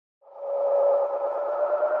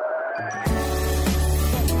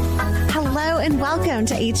Hello and welcome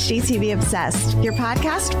to HGTV Obsessed, your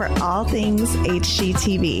podcast for all things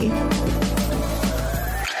HGTV.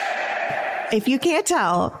 If you can't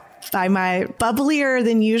tell by my bubblier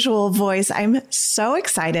than usual voice, I'm so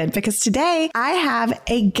excited because today I have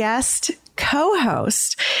a guest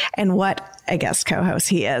co-host. And what a guest co-host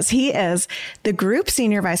he is. He is the Group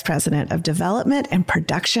Senior Vice President of Development and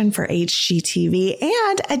Production for HGTV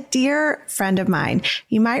and a dear friend of mine.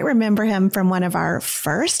 You might remember him from one of our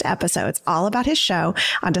first episodes, all about his show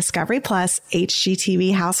on Discovery Plus,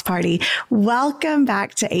 HGTV House Party. Welcome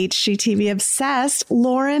back to HGTV Obsessed,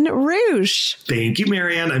 Lauren Ruch. Thank you,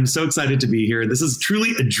 Marianne. I'm so excited to be here. This is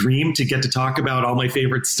truly a dream to get to talk about all my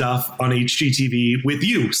favorite stuff on HGTV with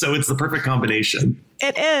you. So it's the perfect combination.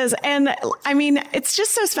 It is. And I mean, it's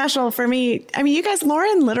just so special for me. I mean, you guys,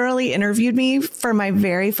 Lauren literally interviewed me for my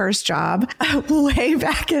very first job way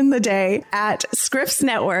back in the day at Scripps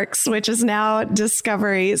Networks, which is now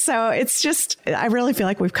Discovery. So it's just, I really feel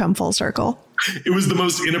like we've come full circle. It was the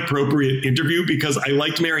most inappropriate interview because I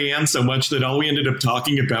liked Marianne so much that all we ended up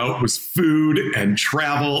talking about was food and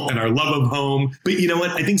travel and our love of home. But you know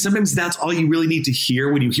what? I think sometimes that's all you really need to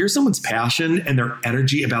hear when you hear someone's passion and their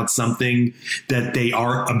energy about something that they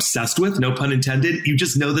are obsessed with, no pun intended. You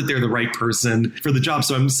just know that they're the right person for the job.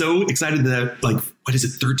 So I'm so excited that,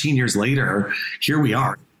 13 years later, here we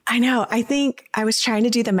are. I know. I think I was trying to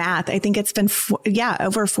do the math. I think it's been,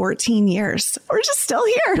 over 14 years. We're just still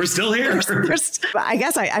here. We're still here. I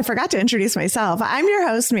guess I forgot to introduce myself. I'm your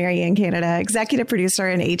host, Marianne Canada, executive producer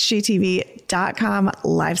and HGTV.com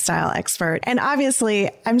lifestyle expert. And obviously,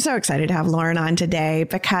 I'm so excited to have Lauren on today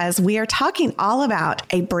because we are talking all about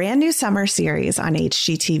a brand new summer series on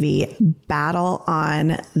HGTV, Battle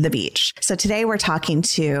on the Beach. So today we're talking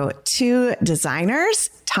to two designers,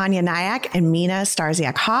 Tanya Nyack and Mina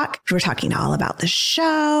Starsiak-Hawk. We're talking all about the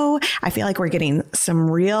show. I feel like we're getting some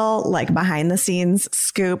real behind the scenes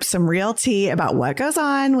scoop, some real tea about what goes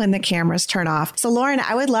on when the cameras turn off. So Lauren,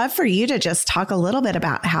 I would love for you to just talk a little bit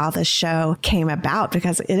about how the show came about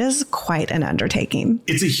because it is quite an undertaking.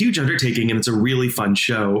 It's a huge undertaking and it's a really fun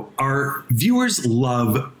show. Our viewers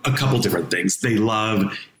love a couple different things. They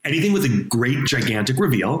love anything with a great, gigantic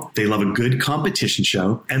reveal. They love a good competition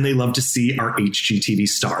show, and they love to see our HGTV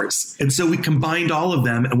stars. And so we combined all of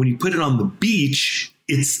them, and when you put it on the beach,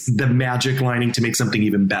 it's the magic lining to make something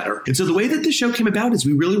even better. And so the way that the show came about is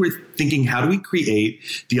we really were thinking, how do we create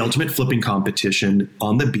the ultimate flipping competition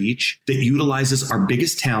on the beach that utilizes our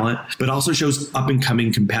biggest talent, but also shows up and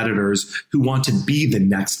coming competitors who want to be the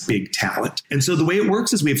next big talent. And so the way it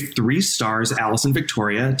works is we have three stars, Allison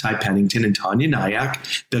Victoria, Ty Pennington, and Tanya Nyack,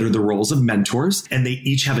 that are the roles of mentors. And they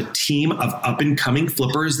each have a team of up and coming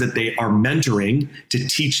flippers that they are mentoring to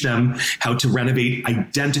teach them how to renovate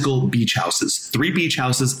identical beach houses, 3 beach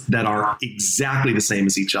houses that are exactly the same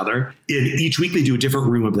as each other. In each week, they do a different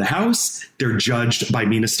room of the house. They're judged by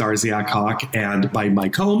Mina Starsiak-Hawk and by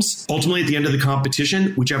Mike Holmes. Ultimately, at the end of the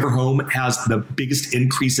competition, whichever home has the biggest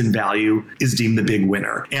increase in value is deemed the big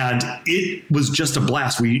winner. And it was just a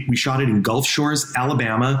blast. We shot it in Gulf Shores,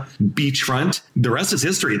 Alabama, beachfront. The rest is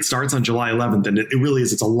history. It starts on July 11th, and it really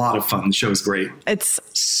is. It's a lot of fun. The show is great. It's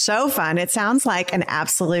so fun. It sounds like an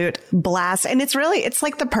absolute blast. And it's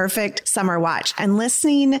like the perfect summer watch. And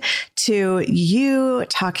listening to you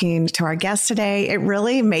talking to our guest today, it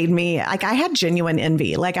really made me I had genuine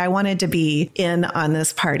envy. I wanted to be in on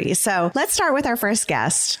this party. So let's start with our first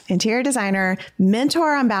guest, interior designer,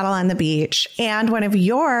 mentor on Battle on the Beach, and one of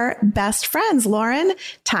your best friends, Lauren,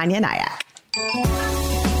 Tanya Nyack.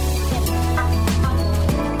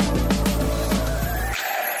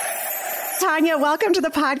 Tanya, welcome to the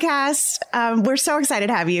podcast. We're so excited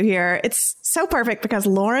to have you here. It's so perfect because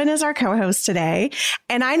Lauren is our co-host today.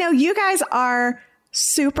 And I know you guys are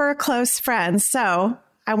super close friends. So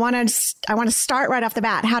I want to start right off the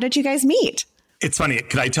bat. How did you guys meet? It's funny.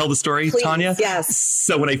 Could I tell the story, Please, Tanya? Yes.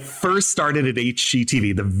 So when I first started at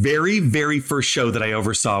HGTV, the very, very first show that I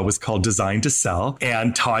oversaw was called Design to Sell.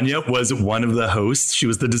 And Tanya was one of the hosts. She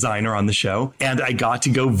was the designer on the show. And I got to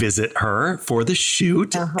go visit her for the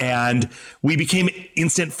shoot. And we became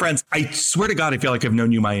instant friends. I swear to God, I feel like I've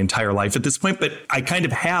known you my entire life at this point, but I kind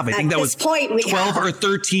of have. I think that was 12 or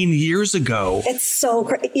 13 years ago. It's so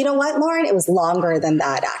great. You know what, Lauren? It was longer than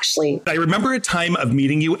that, actually. I remember a time of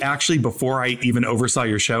meeting you actually before I even oversaw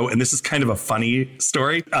your show. And this is kind of a funny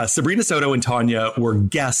story. Sabrina Soto and Tanya were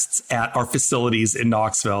guests at our facilities in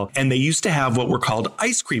Knoxville, and they used to have what were called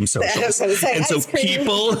ice cream socials. And so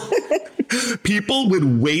people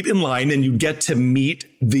would wait in line and you'd get to meet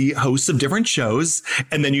the hosts of different shows,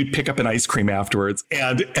 and then you'd pick up an ice cream afterwards.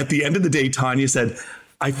 And at the end of the day, Tanya said,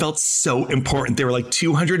 I felt so important. There were like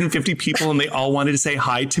 250 people and they all wanted to say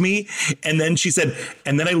hi to me. And then she said,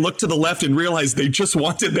 and then I looked to the left and realized they just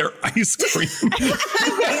wanted their ice cream.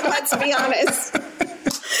 Let's be honest.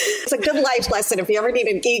 It's a good life lesson. If you ever need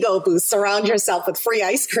an ego boost, surround yourself with free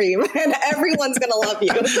ice cream and everyone's going to love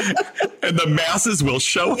you. And the masses will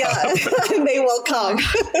show up. And they will come.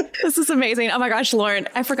 This is amazing. Oh my gosh, Lauren,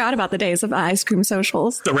 I forgot about the days of ice cream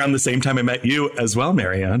socials. Around the same time I met you as well,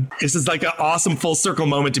 Marianne. This is like an awesome full circle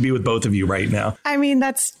moment to be with both of you right now. I mean,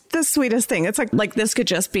 that's the sweetest thing. It's like this could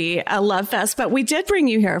just be a love fest, but we did bring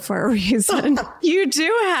you here for a reason. You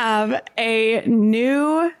do have a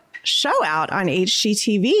new show out on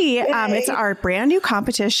HGTV. It's our brand new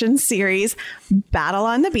competition series, Battle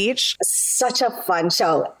on the Beach. Such a fun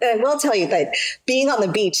show. And I will tell you that being on the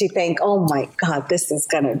beach, you think, oh my God, this is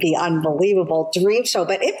going to be unbelievable dream show.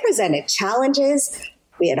 But it presented challenges.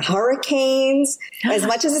 We had hurricanes. As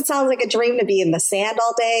much as it sounds like a dream to be in the sand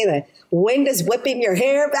all day, the wind is whipping your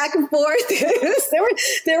hair back and forth.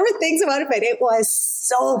 there were things about it, but it was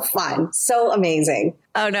so fun, so amazing.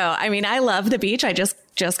 Oh no, I mean, I love the beach. I just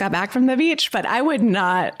got back from the beach, but I would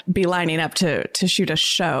not be lining up to shoot a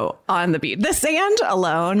show on the beach. The sand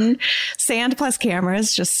alone, sand plus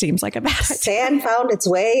cameras just seems like a bad idea. Sand found its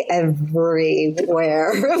way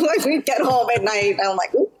everywhere. When we get home at night, I'm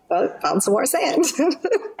like, ooh, found some more sand.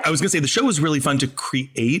 I was going to say the show was really fun to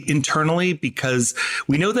create internally because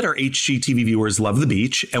we know that our HGTV viewers love the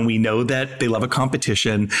beach and we know that they love a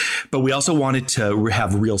competition, but we also wanted to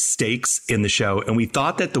have real stakes in the show. And we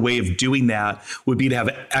thought that the way of doing that would be to have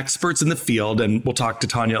experts in the field. And we'll talk to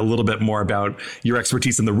Tanya a little bit more about your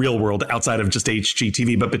expertise in the real world outside of just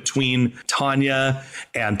HGTV. But between Tanya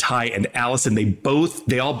and Ty and Allison,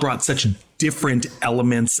 they all brought such different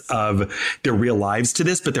elements of their real lives to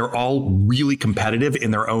this, but they're all really competitive in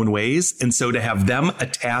their own ways. And so to have them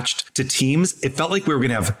attached to teams, it felt like we were going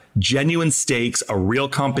to have genuine stakes, a real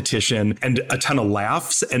competition, and a ton of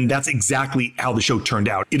laughs. And that's exactly how the show turned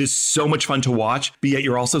out. It is so much fun to watch, but yet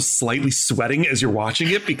you're also slightly sweating as you're watching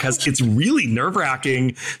it because it's really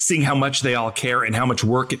nerve-wracking seeing how much they all care and how much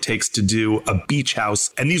work it takes to do a beach house.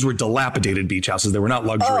 And these were dilapidated beach houses. They were not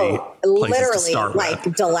luxury places to start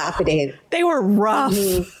with. Dilapidated. They were rough.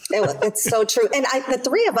 Mm-hmm. It's so true. And the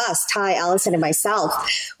three of us, Ty, Allison, and myself,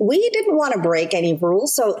 we didn't want to break any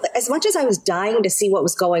rules. So as much as I was dying to see what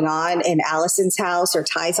was going on in Allison's house or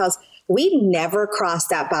Ty's house, we never crossed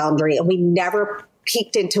that boundary and we never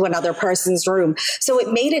peeked into another person's room. So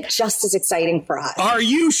it made it just as exciting for us. Are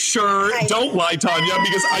you sure? Don't lie, Tanya,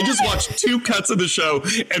 because I just watched 2 cuts of the show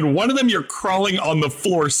and one of them you're crawling on the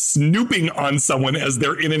floor, snooping on someone as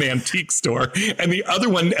they're in an antique store. And the other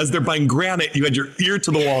one, as they're buying granite, you had your ear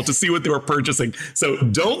to the wall to see what they were purchasing. So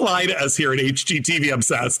don't lie to us here at HGTV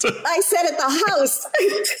Obsessed. I said at the house.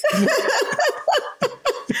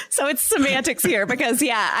 So it's semantics here because,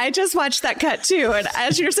 I just watched that cut too. And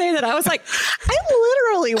as you're saying that, I was like, I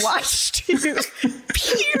literally watched you peering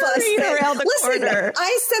around the corner.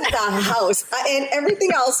 I said the house and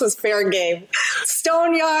everything else was fair game.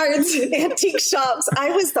 Stone yards, antique shops.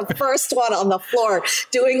 I was the first one on the floor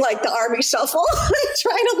doing like the army shuffle,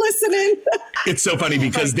 trying to listen in. It's so funny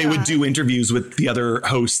because they would do interviews with the other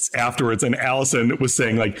hosts afterwards. And Allison was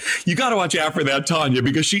saying like, you got to watch After That, Tanya,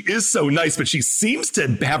 because she is so nice, but she seems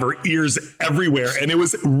to have her ears everywhere. And it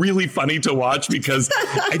was really funny to watch because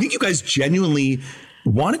I think you guys genuinely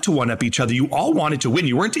wanted to one-up each other. You all wanted to win.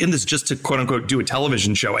 You weren't in this just to quote unquote do a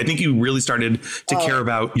television show. I think you really started to care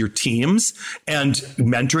about your teams and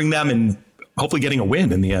mentoring them and hopefully getting a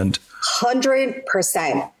win in the end.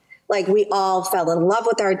 100%. Like we all fell in love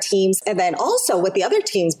with our teams and then also with the other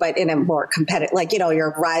teams, but in a more competitive, like,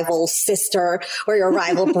 your rival sister or your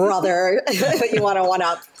rival brother that you want to one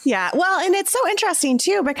up. Yeah. Well, and it's so interesting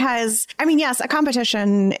too, because yes, a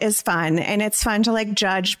competition is fun and it's fun to like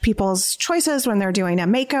judge people's choices when they're doing a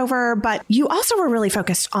makeover, but you also were really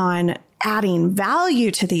focused on adding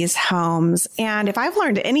value to these homes. And if I've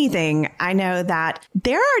learned anything, I know that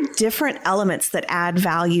there are different elements that add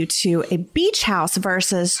value to a beach house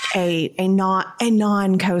versus a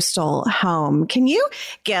non-coastal home. Can you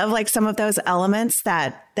give like some of those elements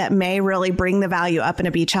that may really bring the value up in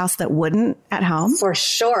a beach house that wouldn't at home? For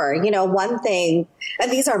sure. One thing,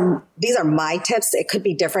 and these are my tips. It could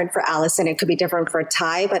be different for Allison. It could be different for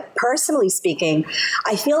Ty. But personally speaking,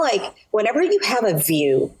 I feel like whenever you have a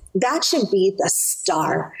view, that should be the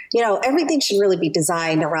star. Everything should really be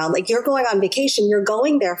designed around like you're going on vacation. You're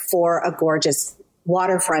going there for a gorgeous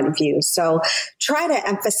waterfront views. So try to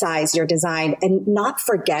emphasize your design and not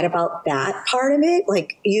forget about that part of it.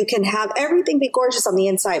 Like, you can have everything be gorgeous on the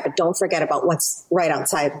inside, but don't forget about what's right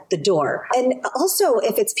outside the door. And also,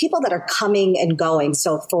 if it's people that are coming and going,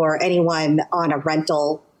 so for anyone on a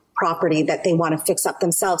rental property that they want to fix up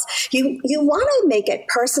themselves, you want to make it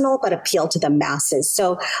personal but appeal to the masses.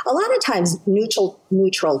 So a lot of times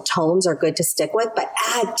neutral tones are good to stick with, but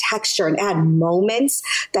add texture and add moments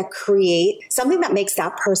that create something that makes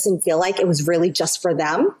that person feel like it was really just for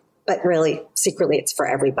them, but really secretly it's for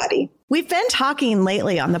everybody. We've been talking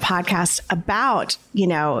lately on the podcast about,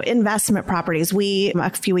 investment properties. We, a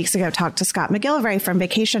few weeks ago, talked to Scott McGillivray from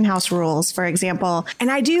Vacation House Rules, for example.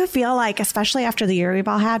 And I do feel like, especially after the year we've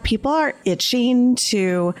all had, people are itching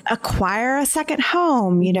to acquire a second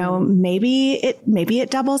home. Maybe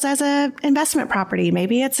it doubles as an investment property.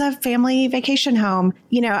 Maybe it's a family vacation home.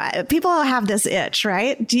 People have this itch,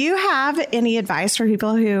 right? Do you have any advice for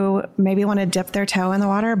people who maybe want to dip their toe in the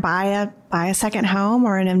water, buy a second home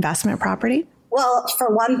or an investment property? Well,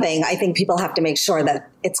 for one thing, I think people have to make sure that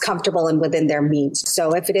it's comfortable and within their means.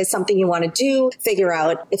 So if it is something you want to do, figure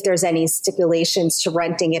out if there's any stipulations to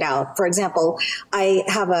renting it out. For example, I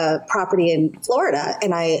have a property in Florida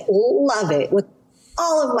and I love it with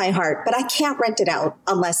all of my heart, but I can't rent it out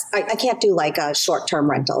unless I can't do like a short-term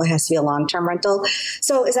rental. It has to be a long-term rental.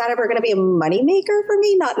 So is that ever going to be a moneymaker for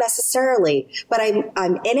me? Not necessarily, but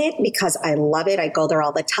I'm in it because I love it. I go there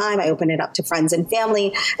all the time. I open it up to friends and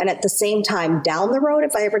family. And at the same time, down the road,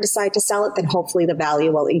 if I ever decide to sell it, then hopefully the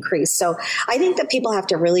value will increase. So I think that people have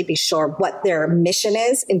to really be sure what their mission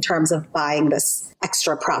is in terms of buying this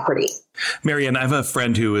extra property. Marianne, I have a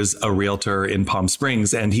friend who is a realtor in Palm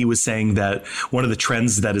Springs, and he was saying that one of the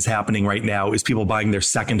trends that is happening right now is people buying their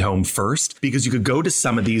second home first, because you could go to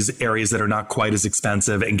some of these areas that are not quite as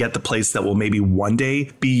expensive and get the place that will maybe one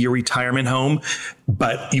day be your retirement home,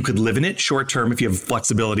 but you could live in it short term if you have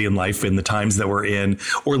flexibility in life in the times that we're in,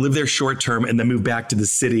 or live there short term and then move back to the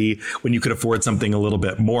city when you could afford something a little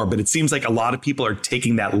bit more. But it seems like a lot of people are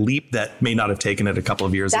taking that leap that may not have taken it a couple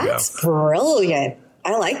of years ago. That's brilliant.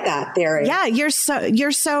 I like that theory. Yeah, you're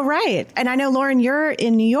so right. And I know, Lauren, you're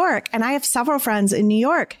in New York, and I have several friends in New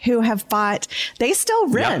York who have they still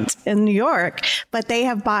rent in New York, but they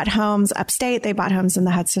have bought homes upstate. They bought homes in the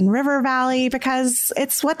Hudson River Valley because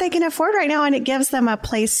it's what they can afford right now. And it gives them a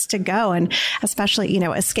place to go and especially,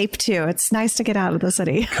 escape to. It's nice to get out of the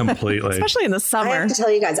city. Completely. Especially in the summer. I have to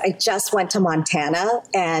tell you guys, I just went to Montana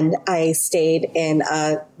and I stayed in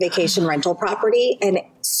a vacation rental property, and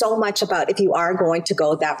so much about if you are going to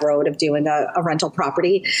go that road of doing a rental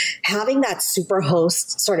property, having that super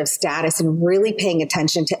host sort of status and really paying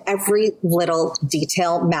attention to every little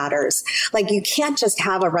detail matters. Like, you can't just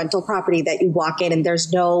have a rental property that you walk in and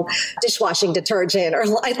there's no dishwashing detergent or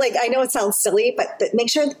I know it sounds silly, but make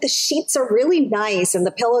sure that the sheets are really nice and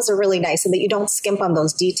the pillows are really nice and that you don't skimp on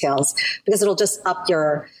those details, because it'll just up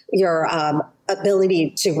your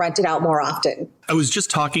ability to rent it out more often. I was just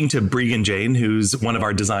talking to Breegan Jane, who's one of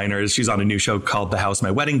our designers. She's on a new show called The House My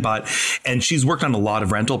Wedding Bought, and she's worked on a lot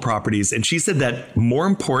of rental properties. And she said that more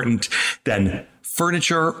important than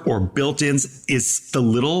furniture or built-ins is the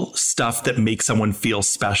little stuff that makes someone feel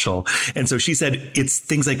special. And so she said it's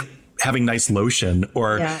things like having nice lotion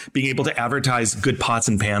or being able to advertise good pots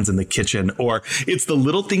and pans in the kitchen, or it's the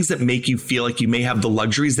little things that make you feel like you may have the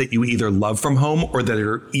luxuries that you either love from home or that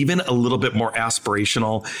are even a little bit more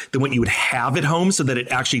aspirational than what you would have at home, so that it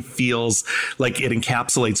actually feels like it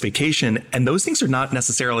encapsulates vacation. And those things are not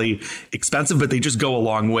necessarily expensive, but they just go a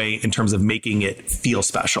long way in terms of making it feel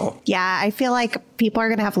special. Yeah, I feel like people are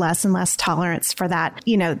going to have less and less tolerance for that.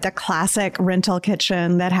 The classic rental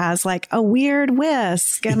kitchen that has like a weird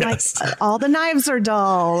whisk and like all the knives are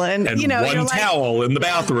dull and one towel in the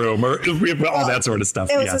bathroom or all that sort of stuff.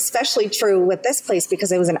 It was especially true with this place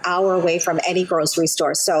because it was an hour away from any grocery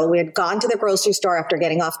store. So we had gone to the grocery store after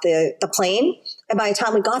getting off the plane. And by the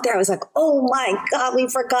time we got there, I was like, oh my God, we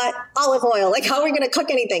forgot olive oil. Like, how are we going to cook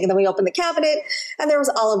anything? And then we opened the cabinet and there was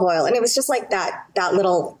olive oil. And it was just like that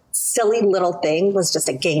little silly little thing was just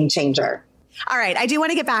a game changer. All right. I do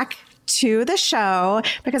want to get back to the show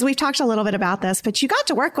because we've talked a little bit about this, but you got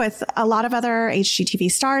to work with a lot of other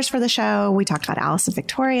HGTV stars for the show. We talked about Allison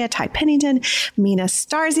Victoria, Ty Pennington, Mina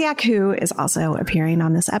Starsiak, who is also appearing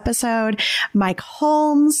on this episode, Mike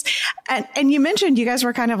Holmes. And you mentioned you guys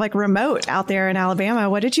were kind of like remote out there in Alabama.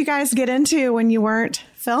 What did you guys get into when you weren't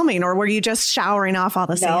filming, or were you just showering off all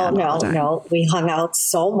the sand? No. We hung out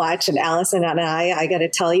so much. And Allison and I got to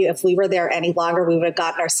tell you, if we were there any longer, we would have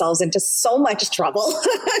gotten ourselves into so much trouble.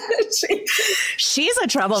 She's a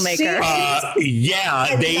troublemaker.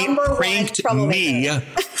 They pranked me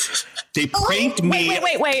They pranked me.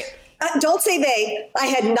 Wait. Don't say they. I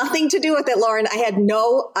had nothing to do with it, Lauren. I had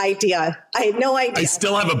no idea. I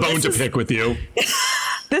still have a bone to pick with you.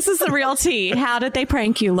 This is the real tea. How did they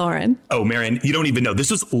prank you, Lauren? Oh, Marian, you don't even know. This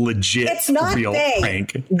was legit. It's not real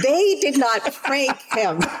prank. They did not prank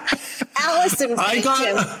him. Allison pranked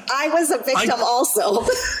him. I was a victim also.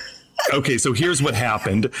 Okay, so here's what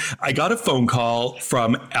happened. I got a phone call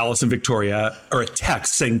from Allison Victoria, or a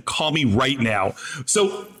text saying, call me right now.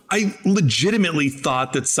 So I legitimately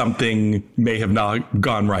thought that something may have not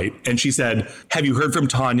gone right. And she said, have you heard from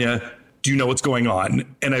Tanya? Do you know what's going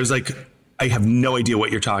on? And I was like, I have no idea what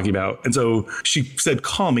you're talking about. And so she said,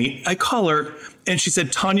 call me. I call her. And she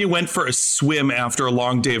said, Tanya went for a swim after a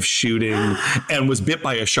long day of shooting and was bit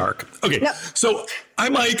by a shark. Okay. No. So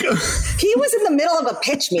I'm like, he was in the middle of a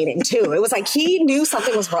pitch meeting too. It was like he knew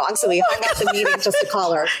something was wrong. So he hung up the meeting just to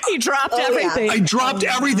call her. He dropped everything. Yeah. I dropped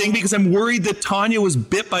everything because I'm worried that Tanya was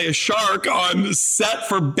bit by a shark on set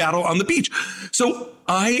for Battle on the Beach. So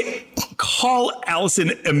I call Allison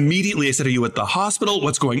immediately. I said, are you at the hospital?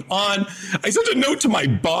 What's going on? I sent a note to my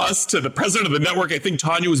boss, to the president of the network. I think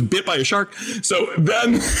Tanya was bit by a shark. So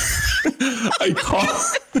then I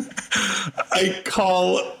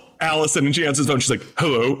call Allison and she answers the phone. She's like,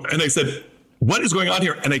 hello. And I said, what is going on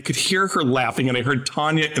here? And I could hear her laughing and I heard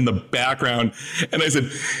Tanya in the background. And I said,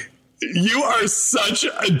 you are such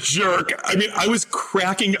a jerk. I mean, I was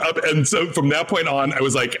cracking up. And so from that point on, I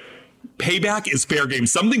was like, payback is fair game.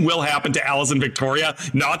 Something will happen to Allison Victoria.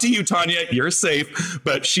 Not to you, Tanya. You're safe,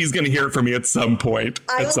 but she's going to hear it from me at some point.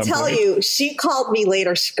 I will tell you, she called me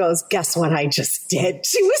later. She goes, guess what I just did?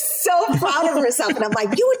 She was so proud of herself. And I'm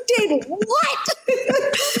like, you did what?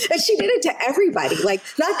 And she did it to everybody. Like,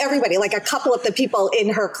 not everybody, like a couple of the people in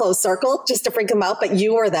her close circle just to freak them out. But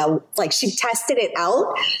you were she tested it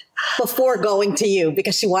out before going to you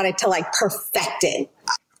because she wanted to perfect it.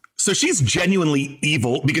 So she's genuinely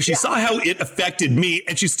evil because she saw how it affected me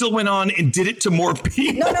and she still went on and did it to more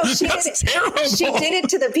people. No, she That's terrible. She did it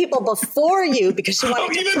to the people before you because she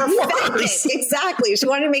wanted to perfect it. Exactly. She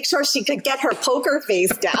wanted to make sure she could get her poker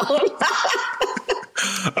face down.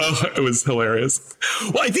 Oh, it was hilarious.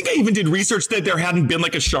 Well, I think I even did research that there hadn't been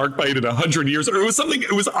a shark bite in 100 years, or it was something.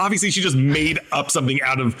 It was obviously she just made up something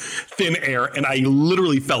out of thin air, and I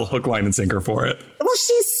literally fell hook, line, and sinker for it. Well,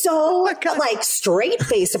 she's so straight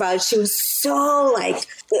faced about it. She was so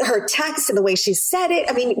her text and the way she said it.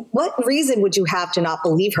 I mean, what reason would you have to not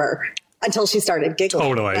believe her until she started giggling?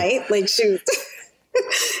 Totally. Right? She.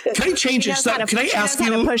 Can I change it? Can I ask you?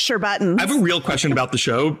 How to push your buttons. I have a real question about the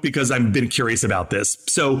show because I've been curious about this.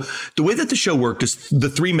 So the way that the show worked is the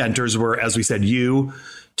three mentors were, as we said, you,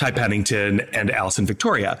 Ty Pennington, and Allison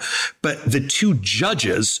Victoria. But the two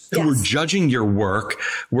judges who were judging your work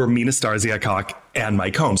were Mina Starsiak and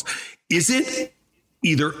Mike Holmes. Is it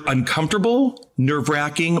either uncomfortable,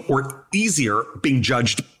 nerve-wracking, or easier being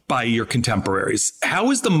judged by your contemporaries?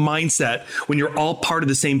 How is the mindset when you're all part of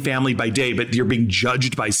the same family by day, but you're being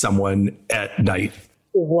judged by someone at night?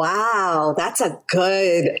 Wow, that's a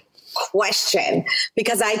good question,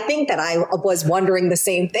 because I think that I was wondering the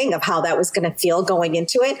same thing of how that was going to feel going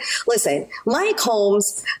into it. Listen, Mike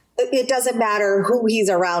Holmes, it doesn't matter who he's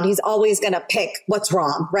around. He's always going to pick what's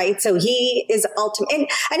wrong, right? So he is ultimate, and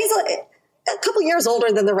he's a couple years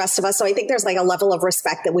older than the rest of us. So I think there's a level of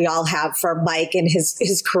respect that we all have for Mike and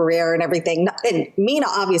his career and everything. And Mina,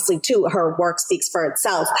 obviously, too, her work speaks for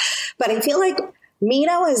itself. But I feel like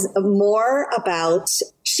Mina was more about,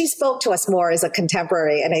 she spoke to us more as a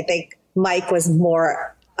contemporary. And I think Mike was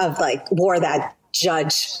more of wore that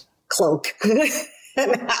judge cloak, but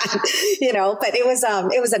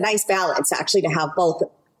it was a nice balance actually to have both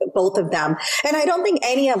of them. And I don't think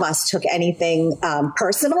any of us took anything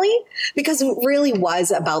personally, because it really was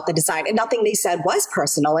about the design, and nothing they said was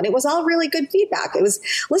personal. And it was all really good feedback. It was,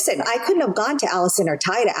 listen, I couldn't have gone to Allison or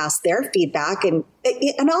Ty to ask their feedback. And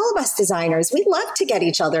all of us designers, we love to get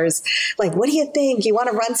each other's, what do you think? You want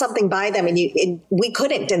to run something by them? And we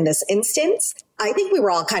couldn't in this instance. I think we were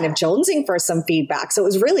all kind of jonesing for some feedback. So it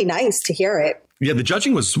was really nice to hear it. Yeah, the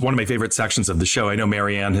judging was one of my favorite sections of the show. I know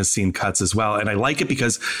Marianne has seen cuts as well. And I like it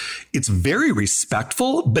because it's very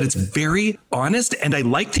respectful, but it's very honest. And I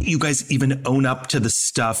like that you guys even own up to the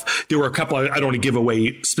stuff. There were a couple, I don't want to give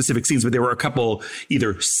away specific scenes, but there were a couple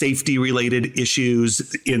either safety related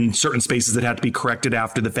issues in certain spaces that had to be corrected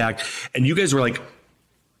after the fact. And you guys were like,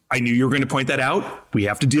 I knew you were going to point that out. We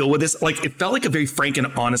have to deal with this. It felt like a very frank and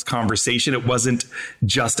honest conversation. It wasn't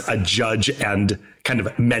just a judge and kind of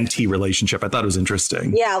mentee relationship. I thought it was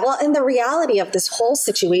interesting. Yeah, well, and the reality of this whole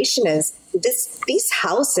situation is these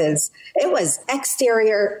houses, it was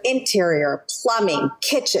exterior, interior, plumbing,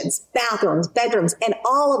 kitchens, bathrooms, bedrooms, and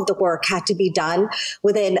all of the work had to be done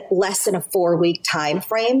within less than a 4-week time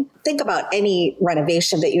frame. Think about any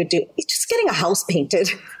renovation that you do. Just getting a house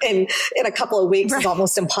painted in a couple of weeks is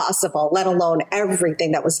almost impossible, let alone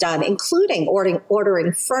everything that was done, including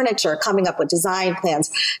ordering furniture, coming up with design plans,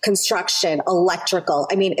 construction, electrical.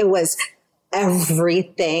 I mean, it was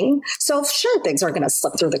everything. So sure, things are going to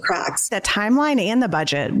slip through the cracks. The timeline and the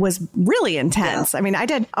budget was really intense. Yeah. I mean, I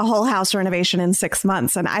did a whole house renovation in 6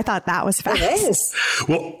 months, and I thought that was fast. It is.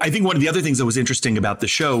 Well, I think one of the other things that was interesting about the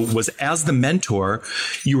show was, as the mentor,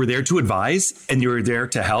 you were there to advise and you were there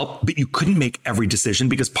to help, but you couldn't make every decision,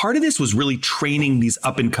 because part of this was really training these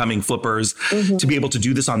up and coming flippers to be able to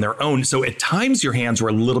do this on their own. So at times your hands were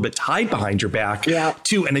a little bit tied behind your back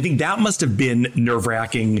too. And I think that must have been nerve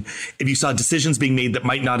wracking if you saw decisions being made that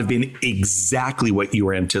might not have been exactly what you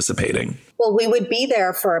were anticipating. Well, we would be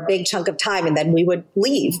there for a big chunk of time, and then we would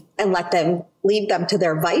leave and leave them to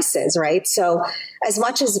their vices, right? So as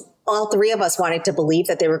much as all three of us wanted to believe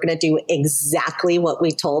that they were going to do exactly what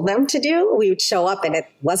we told them to do, we would show up, and it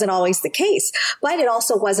wasn't always the case, but it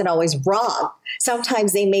also wasn't always wrong.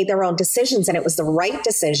 Sometimes they made their own decisions and it was the right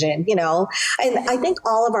decision, you know? And I think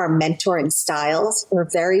all of our mentoring styles were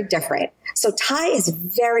very different. So Ty is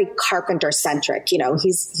very carpenter centric. You know,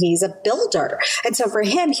 he's a builder. And so for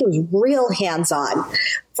him, he was real hands-on.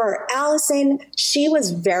 For Allison, she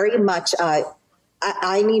was very much,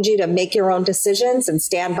 I need you to make your own decisions and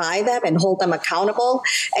stand by them and hold them accountable.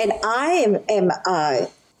 And I'm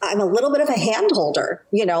a little bit of a hand holder,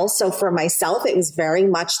 you know? So for myself, it was very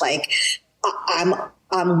much like,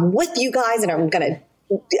 I'm with you guys, and I'm going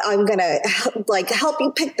to like help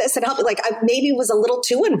you pick this and help you. Like I maybe was a little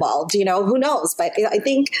too involved, you know, who knows? But I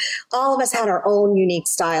think all of us had our own unique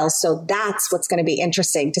styles. So that's what's going to be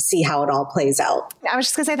interesting to see how it all plays out. I was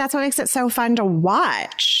just going to say, that's what makes it so fun to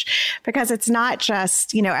watch, because it's not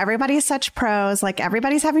just, you know, everybody's such pros, like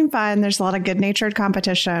everybody's having fun. There's a lot of good natured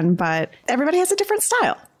competition, but everybody has a different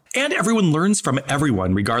style. And everyone learns from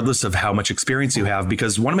everyone, regardless of how much experience you have,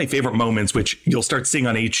 because one of my favorite moments, which you'll start seeing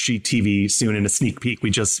on HGTV soon in a sneak peek, we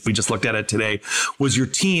just looked at it today, was your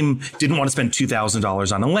team didn't want to spend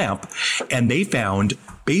 $2,000 on a lamp. And they found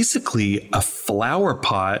basically a flower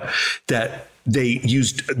pot that they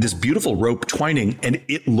used this beautiful rope twining, and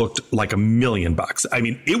it looked like $1 million. I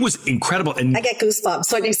mean, it was incredible. And I get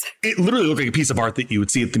goosebumps when you say it. Literally looked like a piece of art that you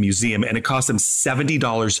would see at the museum, and it cost them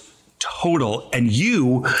 $70 total. And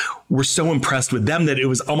you were so impressed with them that it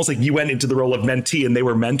was almost like you went into the role of mentee and they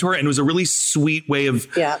were mentor. And it was a really sweet way of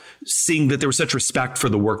seeing that there was such respect for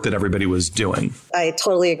the work that everybody was doing. I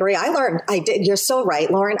totally agree. You're so right,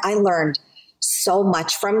 Lauren. I learned so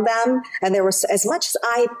much from them. And there was, as much as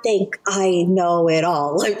I think I know it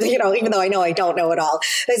all, like, you know, even though I know I don't know it all,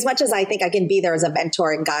 as much as I think I can be there as a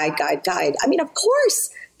mentor and guide. I mean, of course,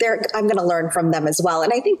 I'm going to learn from them as well.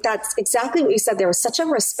 And I think that's exactly what you said. There was such a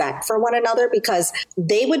respect for one another, because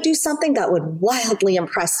they would do something that would wildly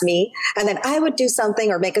impress me. And then I would do something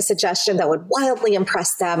or make a suggestion that would wildly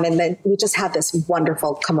impress them. And then we just had this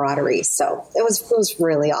wonderful camaraderie. So it was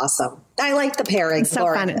really awesome. I like the pairing, so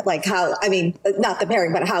Lauren, fun. like how, I mean, not the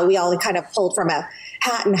pairing, but how we all kind of pulled from a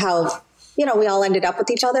hat and how, you know, we all ended up with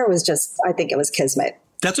each other. It was just, I think it was kismet.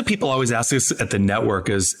 That's what people always ask us at the network,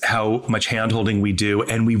 is how much handholding we do.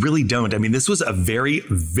 And we really don't. I mean, this was a very,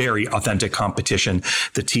 very authentic competition.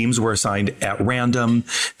 The teams were assigned at random.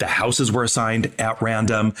 The houses were assigned at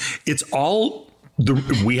random. It's all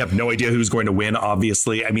we have no idea who's going to win,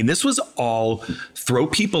 obviously. I mean, this was all throw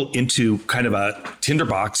people into kind of a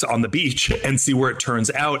tinderbox on the beach and see where it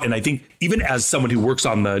turns out. And I think even as someone who works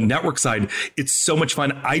on the network side, it's so much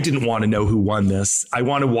fun. I didn't want to know who won this. I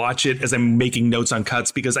want to watch it as I'm making notes on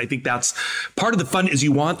cuts, because I think that's part of the fun, is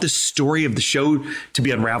you want the story of the show to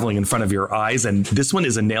be unraveling in front of your eyes. And this one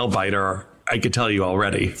is a nail biter, I could tell you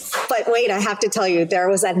already. But wait, I have to tell you, there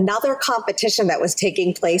was another competition that was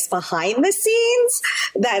taking place behind the scenes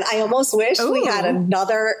that I almost wish we had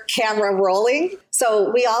another camera rolling.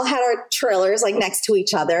 So we all had our trailers like next to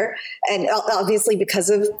each other. And obviously because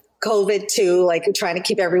of COVID too, like trying to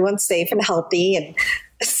keep everyone safe and healthy. And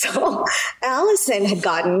so Allison had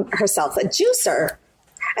gotten herself a juicer.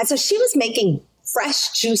 And so she was making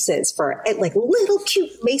fresh juices for like little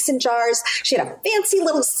cute mason jars. She had a fancy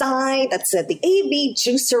little sign that said the AV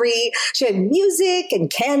Juicery. She had music and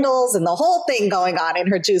candles and the whole thing going on in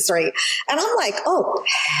her juicery. And I'm like, oh,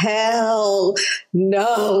 hell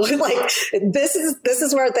no. Like this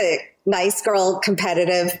is where the nice girl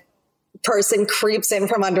competitive person creeps in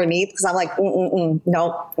from underneath because I'm like,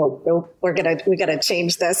 no, we gotta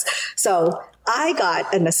change this. So I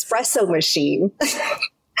got an espresso machine.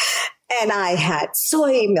 And I had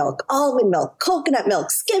soy milk, almond milk, coconut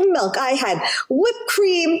milk, skim milk. I had whipped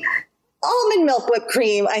cream, almond milk whipped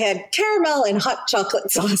cream. I had caramel and hot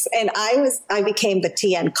chocolate sauce. And I became the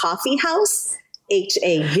TN Coffee House,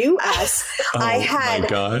 HAUS. I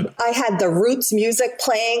had the Roots music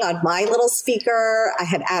playing on my little speaker. I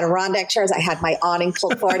had Adirondack chairs. I had my awning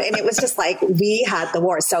pulled forward. And it was just like, we had the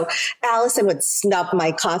war. So Allison would snub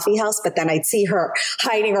my coffee house, but then I'd see her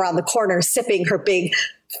hiding around the corner, sipping her big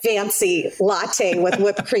fancy latte with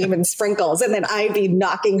whipped cream and sprinkles. And then I'd be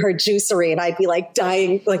knocking her juicery and I'd be like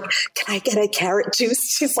dying, like, can I get a carrot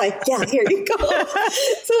juice? She's like, yeah, here you go.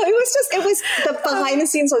 So the behind the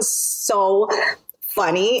scenes was so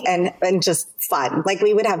funny and just fun. Like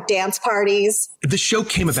we would have dance parties. The show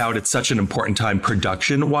came about at such an important time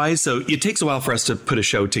production wise. So it takes a while for us to put a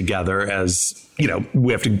show together, as you know,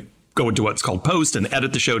 we have to go into what's called post and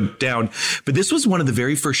edit the show down. But this was one of the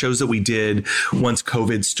very first shows that we did once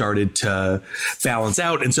COVID started to balance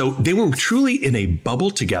out. And so they were truly in a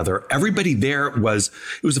bubble together. Everybody there it was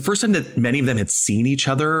the first time that many of them had seen each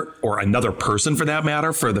other, or another person for that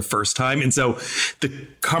matter, for the first time. And so the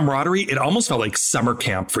camaraderie, it almost felt like summer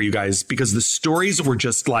camp for you guys, because the stories were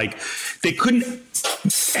just like, they couldn't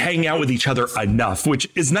hang out with each other enough, which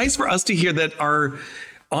is nice for us to hear that our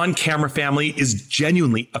on-camera family is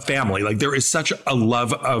genuinely a family. Like there is such a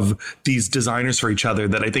love of these designers for each other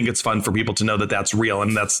that I think it's fun for people to know that that's real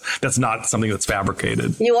and that's not something that's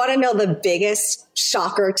fabricated. You want to know the biggest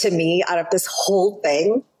shocker to me out of this whole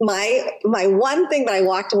thing? My one thing that I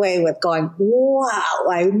walked away with going, wow,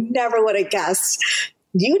 I never would have guessed.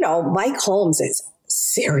 You know, Mike Holmes is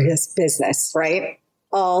serious business, right?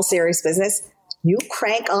 All serious business. You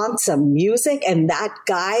crank on some music and that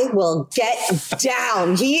guy will get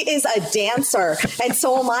down. He is a dancer and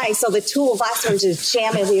so am I. So the two of us were just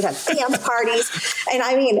jamming. We would have dance parties. And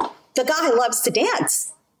I mean, the guy loves to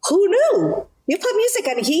dance. Who knew? You put music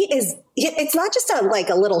on, it's not just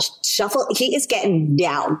a little shuffle. He is getting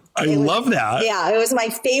down. I love that. Yeah, it was one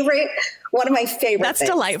of my favorite That's things.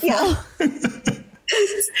 Delightful. Yeah.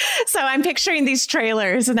 So I'm picturing these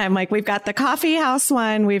trailers and I'm like, we've got the coffee house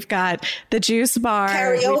one. We've got the juice bar.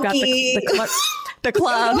 Karaoke. We've got the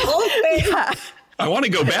club. The whole thing. Yeah. I want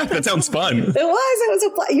to go back. That sounds fun. It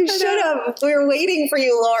was you should have. We were waiting for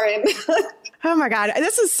you, Lauren. Oh my God.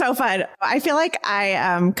 This is so fun. I feel like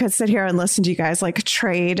I could sit here and listen to you guys like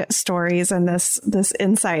trade stories and this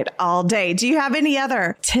insight all day. Do you have any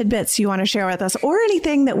other tidbits you want to share with us, or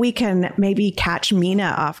anything that we can maybe catch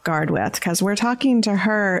Mina off guard with? Because we're talking to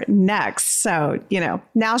her next. So,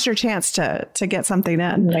 now's your chance to get something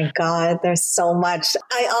in. Oh my God, there's so much.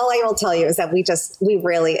 All I will tell you is that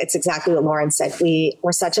it's exactly what Lauren said.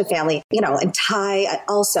 We're such a family, and Ty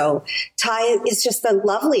is just the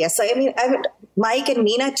loveliest. I mean, Mike and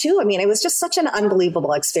Mina too. I mean, it was just such an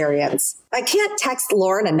unbelievable experience. I can't text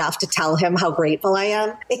Lauren enough to tell him how grateful I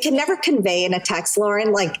am. It can never convey in a text,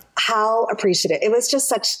 Lauren, like how appreciative. It was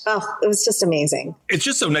just it was just amazing. It's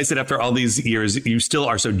just so nice that after all these years, you still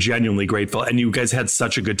are so genuinely grateful and you guys had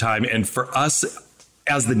such a good time. And for us,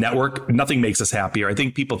 as the network, nothing makes us happier. I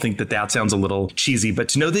think people think that sounds a little cheesy, but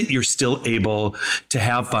to know that you're still able to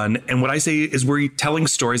have fun. And what I say is we're telling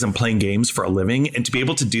stories and playing games for a living. And to be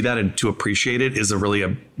able to do that and to appreciate it is a really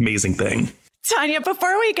amazing thing. Tanya,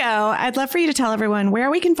 before we go, I'd love for you to tell everyone where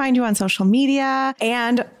we can find you on social media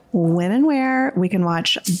and when and where we can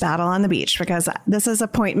watch Battle on the Beach, because this is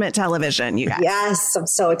appointment television, you guys. Yes, I'm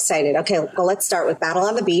so excited. Okay, well, let's start with Battle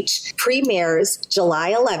on the Beach. Premieres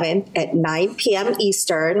July 11th at 9 p.m.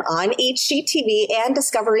 Eastern on HGTV and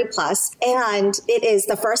Discovery Plus. And it is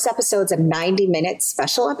the first episode's a 90-minute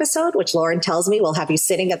special episode, which Lauren tells me will have you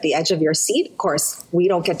sitting at the edge of your seat. Of course, we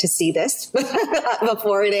don't get to see this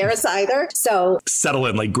before it airs either. So settle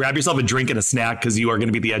in, like grab yourself a drink and a snack, because you are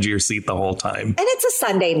going to be at the edge of your seat the whole time. And it's a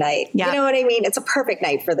Sunday night. Yeah. You know what I mean? It's a perfect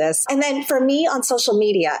night for this. And then for me on social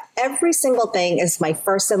media, every single thing is my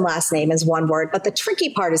first and last name is one word, but the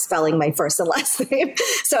tricky part is spelling my first and last name.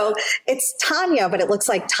 So it's Tanya, but it looks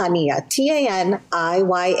like Tania, Taniya.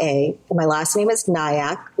 My last name is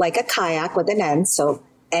Nyack, like a kayak with an N. So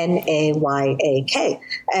Nayak.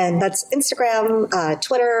 And that's Instagram,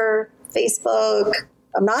 Twitter, Facebook,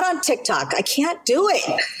 I'm not on TikTok. I can't do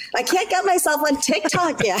it. I can't get myself on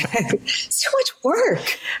TikTok yet. It's too much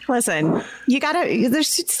work. Listen,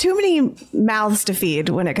 there's too many mouths to feed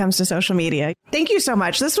when it comes to social media. Thank you so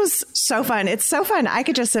much. This was so fun. It's so fun. I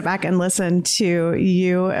could just sit back and listen to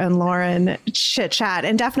you and Lauren chit chat.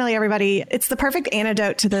 And definitely everybody, it's the perfect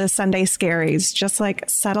antidote to the Sunday scaries. Just like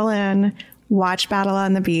settle in, watch Battle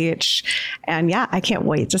on the Beach. And yeah, I can't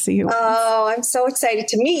wait to see you. Oh, I'm so excited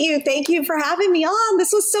to meet you. Thank you for having me on.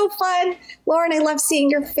 This was so fun. Lauren, I love seeing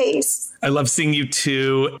your face. I love seeing you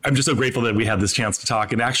too. I'm just so grateful that we had this chance to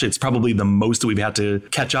talk. And actually, it's probably the most that we've had to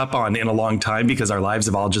catch up on in a long time because our lives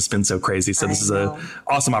have all just been so crazy. So this is an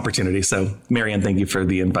awesome opportunity. So Marianne, thank you for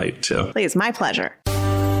the invite too. Please, my pleasure.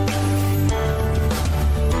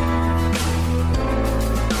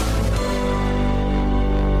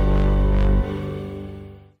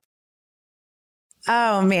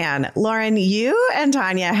 Oh, man. Lauren, you and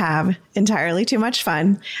Tanya have entirely too much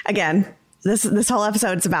fun. Again, this whole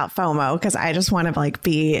episode's about FOMO because I just want to like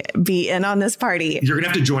be in on this party. You're going to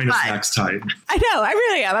have to join us next time. I know. I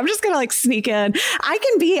really am. I'm just going to like sneak in.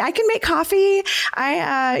 I can make coffee.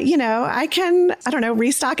 I can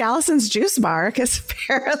restock Allison's juice bar because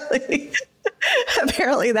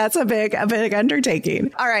apparently that's a big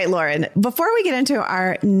undertaking. All right, Lauren, before we get into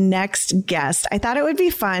our next guest, I thought it would be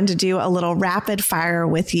fun to do a little rapid fire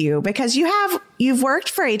with you because you've worked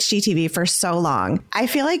for HGTV for so long. I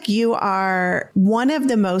feel like you are one of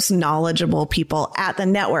the most knowledgeable people at the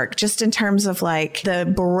network, just in terms of like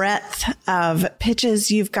the breadth of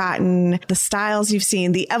pitches you've gotten, the styles you've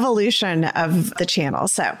seen, the evolution of the channel.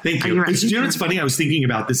 So thank you. It's funny. I was thinking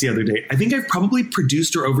about this the other day. I think I've probably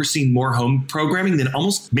produced or overseen more home programming than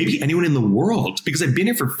almost maybe anyone in the world because I've been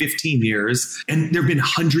here for 15 years and there have been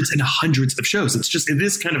hundreds and hundreds of shows. It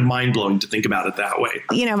is kind of mind blowing to think about it that way.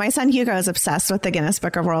 You know, my son Hugo is obsessed with the Guinness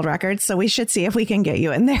Book of World Records, so we should see if we can get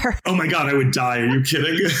you in there. Oh my God, I would die. Are you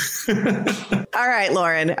kidding? All right,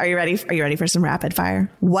 Lauren, are you ready? Are you ready for some rapid fire?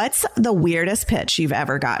 What's the weirdest pitch you've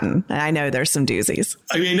ever gotten? And I know there's some doozies.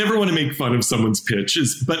 I mean, I never want to make fun of someone's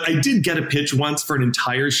pitches, but I did get a pitch once for an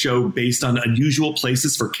entire show based on unusual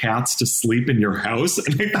places for cats to sleep in your house.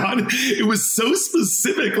 And I thought it was so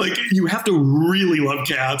specific. Like, you have to really love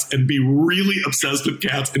cats and be really obsessed with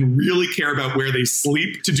cats and really care about where they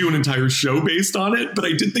sleep to do an entire show based on it. But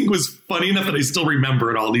I did think it was funny enough that I still remember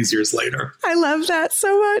it all these years later. I love that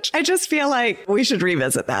so much. I just feel like we should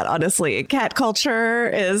revisit that, honestly. Cat culture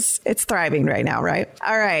it's thriving right now, right?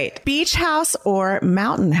 All right. Beach house or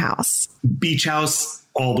mountain house? Beach house.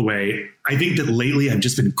 All the way. I think that lately I've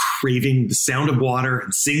just been craving the sound of water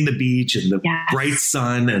and seeing the beach and the bright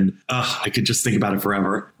sun. And I could just think about it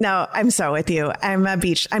forever. No, I'm so with you. I'm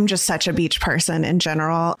just such a beach person in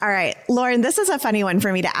general. All right, Lauren, this is a funny one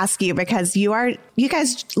for me to ask you because Lauren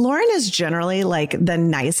is generally like the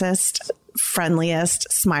nicest, friendliest,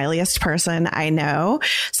 smiliest person I know.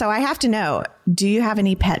 So I have to know, do you have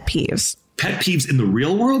any pet peeves? Pet peeves in the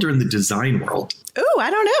real world or in the design world? Ooh,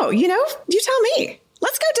 I don't know. You tell me.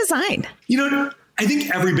 Let's go design. I think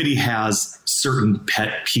everybody has certain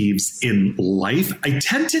pet peeves in life. I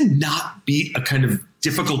tend to not be a kind of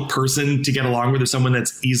difficult person to get along with or someone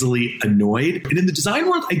that's easily annoyed. And in the design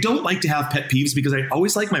world, I don't like to have pet peeves because I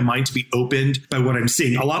always like my mind to be opened by what I'm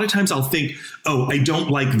seeing. A lot of times I'll think, I don't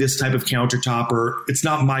like this type of countertop or it's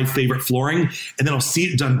not my favorite flooring. And then I'll see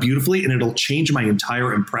it done beautifully and it'll change my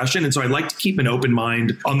entire impression. And so I like to keep an open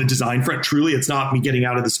mind on the design front. Truly, it's not me getting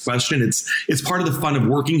out of this question. It's part of the fun of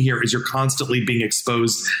working here is you're constantly being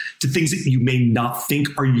exposed to things that you may not think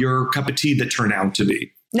are your cup of tea that turn out to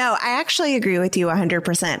be. No, I actually agree with you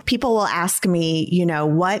 100%. People will ask me,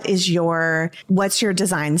 what's your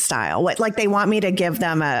design style? They want me to give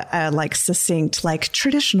them a succinct,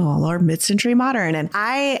 traditional or mid-century modern. And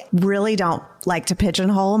I really don't like to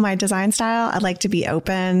pigeonhole my design style. I like to be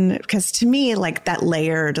open because to me, that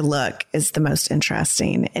layered look is the most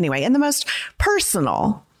interesting anyway, and the most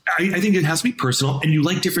personal. I think it has to be personal, and you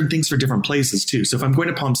like different things for different places too. So if I'm going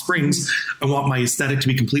to Palm Springs, I want my aesthetic to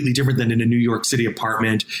be completely different than in a New York City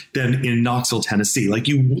apartment than in Knoxville, Tennessee.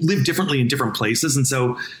 You live differently in different places. And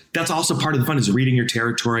so that's also part of the fun is reading your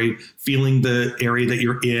territory, feeling the area that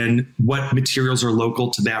you're in, what materials are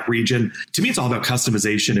local to that region. To me, it's all about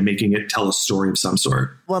customization and making it tell a story of some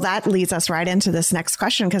sort. Well, that leads us right into this next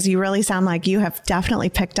question because you really sound like you have definitely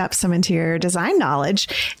picked up some interior design knowledge.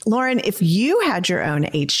 Lauren, if you had your own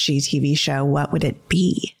HGTV show, what would it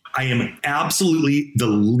be? I am absolutely the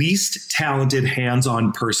least talented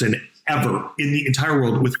hands-on person ever in the entire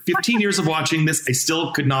world. With 15 years of watching this, I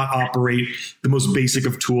still could not operate the most basic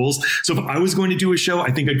of tools. So if I was going to do a show,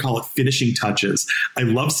 I think I'd call it finishing touches. I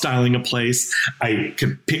love styling a place. I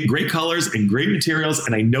can pick great colors and great materials,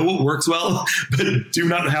 and I know what works well, but do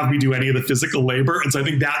not have me do any of the physical labor. And so I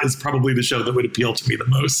think that is probably the show that would appeal to me the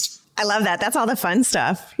most. I love that. That's all the fun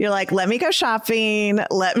stuff. You're like, let me go shopping.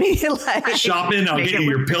 Let me shopping. I'll get you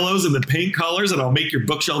your pillows and the paint colors, and I'll make your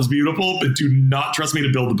bookshelves beautiful, but do not trust me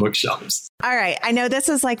to build the bookshelves. All right. I know this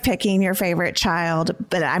is like picking your favorite child,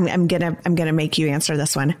 but I'm gonna make you answer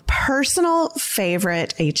this one. Personal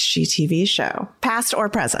favorite HGTV show, past or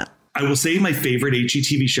present? I will say my favorite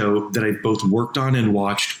HGTV show that I both worked on and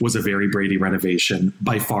watched was A Very Brady Renovation.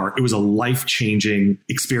 By far, it was a life-changing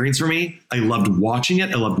experience for me. I loved watching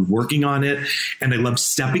it. I loved working on it. And I loved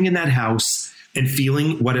stepping in that house and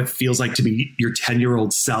feeling what it feels like to be your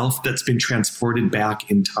 10-year-old self that's been transported back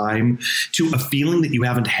in time to a feeling that you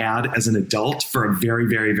haven't had as an adult for a very,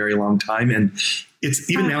 very, very long time. And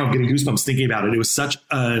it's even now I'm getting goosebumps thinking about it. It was such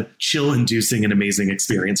a chill-inducing and amazing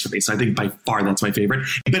experience for me. So I think by far that's my favorite.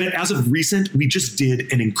 But as of recent, we just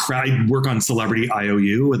did an incredible work on Celebrity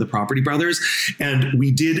IOU with the Property Brothers. And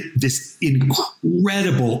we did this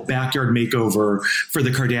incredible backyard makeover for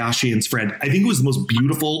the Kardashians' friend. I think it was the most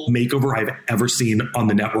beautiful makeover I've ever seen on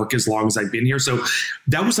the network as long as I've been here. So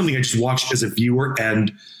that was something I just watched as a viewer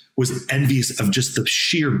and was envious of just the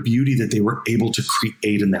sheer beauty that they were able to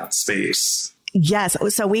create in that space. Yes.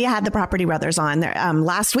 So we had the Property Brothers on there,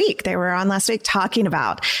 last week. They were on last week talking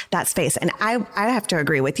about that space. And I have to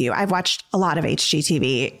agree with you. I've watched a lot of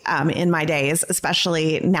HGTV in my days,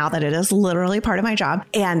 especially now that it is literally part of my job.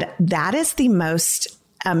 And that is the most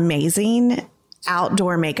amazing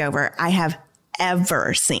outdoor makeover I have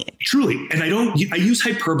ever seen. Truly. And I use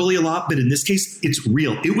hyperbole a lot, but in this case, it's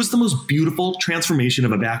real. It was the most beautiful transformation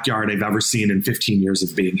of a backyard I've ever seen in 15 years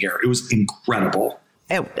of being here. It was incredible.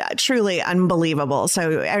 Truly unbelievable.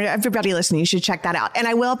 So everybody listening, you should check that out. And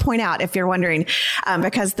I will point out, if you're wondering,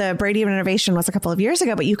 because the Brady renovation was a couple of years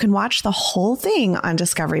ago, but you can watch the whole thing on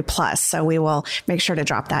Discovery Plus. So we will make sure to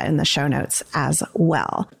drop that in the show notes as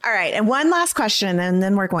well. All right. And one last question, and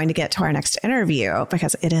then we're going to get to our next interview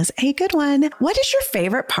because it is a good one. What is your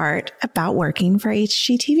favorite part about working for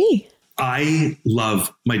HGTV? I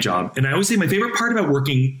love my job. And I always say my favorite part about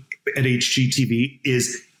working at HGTV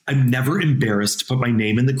is I'm never embarrassed to put my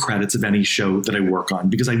name in the credits of any show that I work on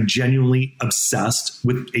because I'm genuinely obsessed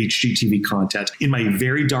with HGTV content. In my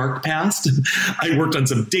very dark past, I worked on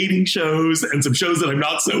some dating shows and some shows that I'm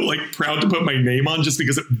not so proud to put my name on just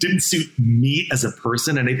because it didn't suit me as a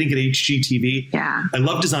person. And I think at HGTV, I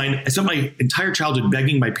love design. I spent my entire childhood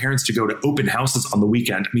begging my parents to go to open houses on the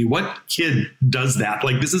weekend. I mean, what kid does that?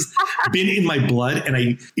 This has been in my blood. And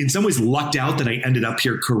I, in some ways, lucked out that I ended up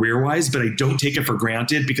here career-wise, but I don't take it for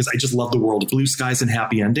granted because I just love the world of blue skies and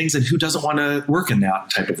happy endings. And who doesn't want to work in that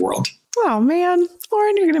type of world? Oh, man.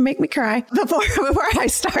 Lauren, you're going to make me cry before I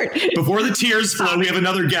start. Before the tears flow, we have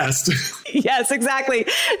another guest. Yes, exactly.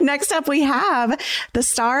 Next up, we have the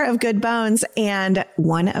star of Good Bones and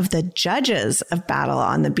one of the judges of Battle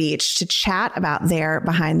on the Beach to chat about their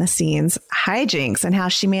behind the scenes hijinks and how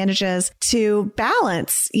she manages to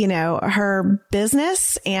balance, her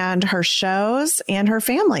business and her shows and her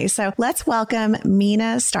family. So let's welcome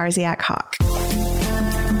Mina Starsiak-Hawk.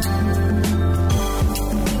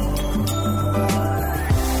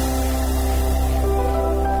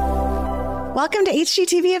 Welcome to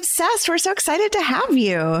HGTV Obsessed. We're so excited to have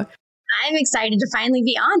you. I'm excited to finally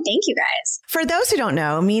be on. Thank you, guys. For those who don't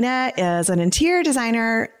know, Mina is an interior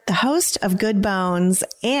designer, the host of Good Bones,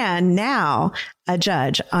 and now a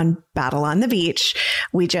judge on Battle on the Beach.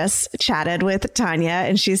 We just chatted with Tanya,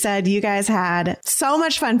 and she said you guys had so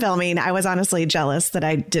much fun filming. I was honestly jealous that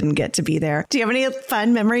I didn't get to be there. Do you have any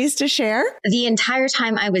fun memories to share? The entire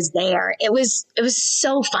time I was there, it was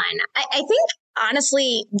so fun. I think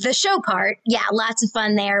honestly, the show part, lots of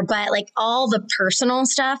fun there, but all the personal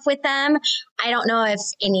stuff with them, I don't know if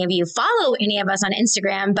any of you follow any of us on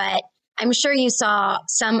Instagram, but I'm sure you saw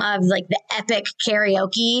some of the epic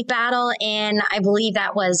karaoke battle in, I believe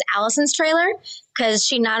that was Allison's trailer, because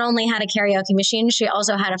she not only had a karaoke machine, she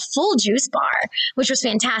also had a full juice bar, which was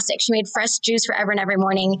fantastic. She made fresh juice for every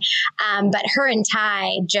morning. But her and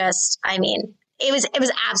Ty it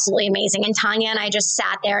was absolutely amazing. And Tanya and I just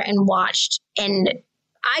sat there and watched, and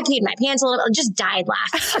I peed my pants a little bit, just died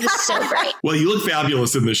laughing. It was so great. Well, you look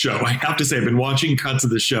fabulous in the show. I have to say, I've been watching cuts of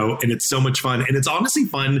the show, and it's so much fun. And it's honestly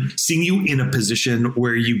fun seeing you in a position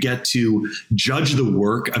where you get to judge the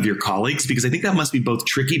work of your colleagues, because I think that must be both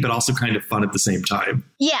tricky, but also kind of fun at the same time.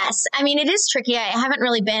 Yes. It is tricky. I haven't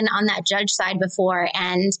really been on that judge side before,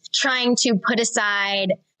 and trying to put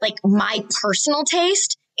aside like my personal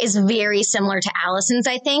taste is very similar to Allison's,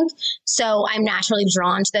 I think. So I'm naturally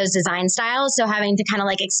drawn to those design styles. So having to kind of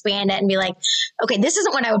like expand it and be like, okay, this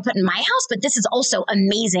isn't what I would put in my house, but this is also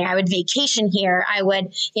amazing. I would vacation here. I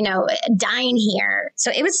would, dine here. So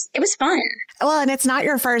it was fun. Well, and it's not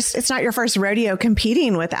your first rodeo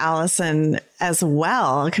competing with Allison as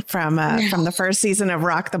well from the first season of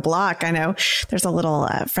Rock the Block. I know there's a little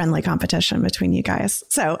friendly competition between you guys.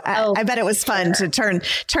 So I bet it was fun to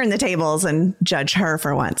turn the tables and judge her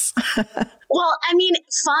for once. Well, I mean,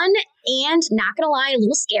 fun and not going to lie, a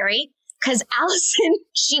little scary because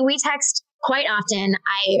Allison, we text quite often.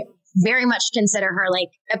 I very much consider her like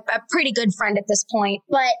a pretty good friend at this point,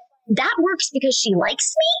 but that works because she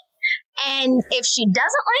likes me. And if she doesn't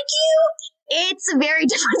like you, it's a very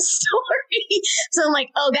different story. So I'm like,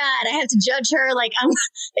 oh God, I have to judge her. Like,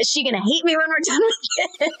 is she going to hate me when we're done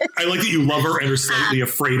with it? I like that you love her and are slightly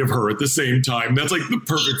afraid of her at the same time. That's like the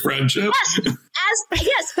perfect friendship.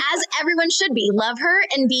 Yes, as everyone should be. Love her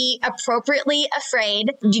and be appropriately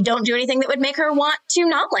afraid. You don't do anything that would make her want to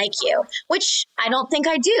not like you, which I don't think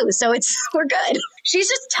I do. So we're good. She's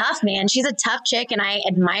just tough, man. She's a tough chick, and I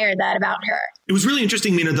admire that about her. It was really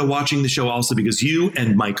interesting, Mina, though, watching the show also because you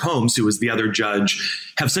and Mike Holmes, who was the other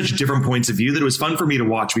judge, have such different points of view that it was fun for me to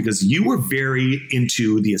watch because you were very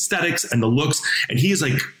into the aesthetics and the looks, and he is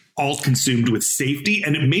like all consumed with safety.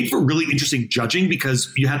 And it made for really interesting judging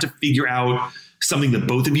because you had to figure out something that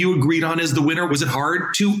both of you agreed on as the winner. Was it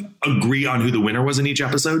hard to agree on who the winner was in each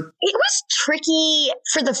episode? It was tricky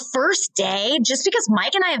for the first day, just because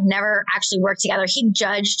Mike and I have never actually worked together. He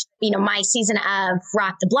judged, my season of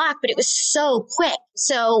Rock the Block, but it was so quick.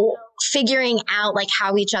 So figuring out like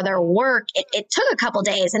how each other work, it took a couple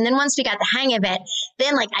days. And then once we got the hang of it,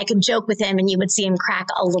 then like I could joke with him and you would see him crack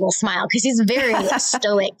a little smile because he's a very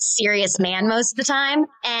stoic, serious man most of the time.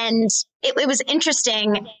 And it was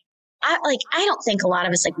interesting. I don't think a lot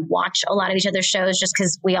of us like watch a lot of each other's shows just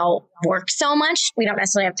because we all work so much. We don't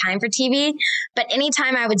necessarily have time for TV. But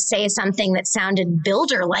anytime I would say something that sounded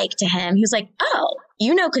builder-like to him, he was like, oh,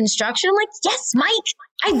 you know construction? I'm like, yes, Mike,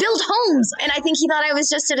 I build homes. And I think he thought I was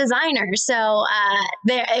just a designer. So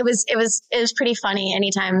it was pretty funny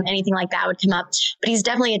anytime anything like that would come up. But he's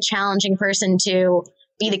definitely a challenging person to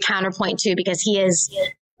be the counterpoint to because he's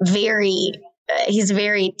a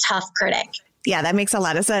very tough critic. Yeah, that makes a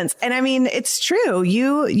lot of sense. And I mean, it's true.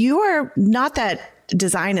 You are not that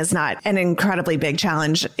design is not an incredibly big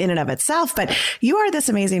challenge in and of itself, but you are this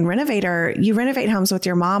amazing renovator. You renovate homes with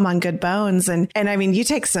your mom on Good Bones. And I mean, you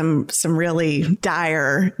take some really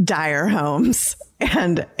dire homes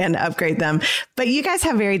and upgrade them. But you guys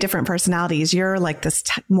have very different personalities. You're like this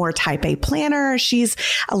more type A planner. She's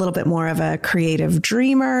a little bit more of a creative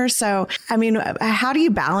dreamer. So, I mean, how do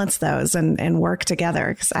you balance those and work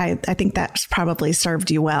together? Because I think that's probably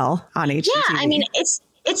served you well on HGTV. Yeah, I mean,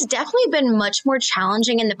 it's definitely been much more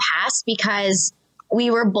challenging in the past because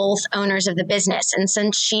we were both owners of the business. And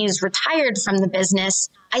since she's retired from the business,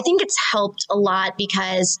 I think it's helped a lot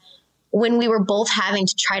because when we were both having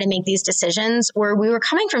to try to make these decisions where we were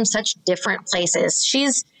coming from such different places.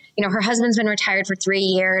 She's, her husband's been retired for 3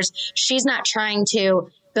 years. She's not trying to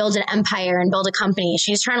build an empire and build a company.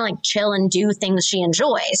 She's trying to like chill and do things she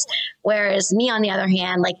enjoys. Whereas me, on the other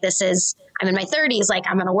hand, like I'm in my 30s, like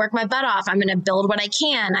I'm going to work my butt off. I'm going to build what I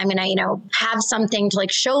can. I'm going to, have something to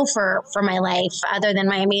like show for my life other than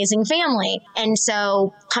my amazing family. And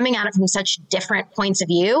so coming at it from such different points of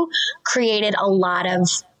view created a lot of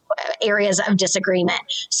areas of disagreement.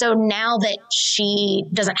 So now that she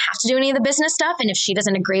doesn't have to do any of the business stuff, and if she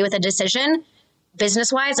doesn't agree with a decision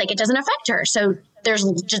business wise, like it doesn't affect her. So there's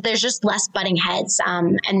just less butting heads.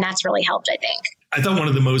 And that's really helped, I think. I thought one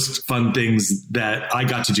of the most fun things that I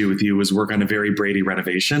got to do with you was work on a Very Brady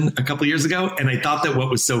renovation a couple of years ago. And I thought that what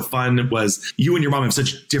was so fun was you and your mom have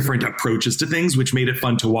such different approaches to things, which made it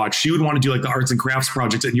fun to watch. She would want to do like the arts and crafts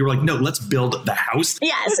project. And you were like, no, let's build the house.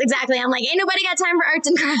 Yes, exactly. I'm like, ain't nobody got time for arts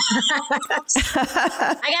and crafts.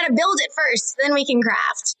 I got to build it first, then we can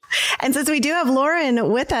craft. And since we do have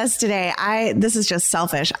Lauren with us today, this is just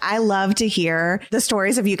selfish. I love to hear the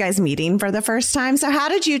stories of you guys meeting for the first time. So how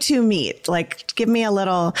did you two meet? Like, give me a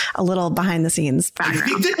little behind the scenes background.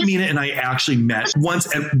 I think that Mina and I actually met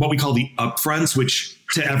once at what we call the upfronts, which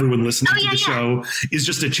to everyone listening to the show is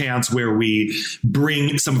just a chance where we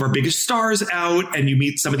bring some of our biggest stars out and you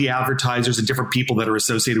meet some of the advertisers and different people that are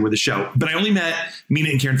associated with the show. But I only met Mina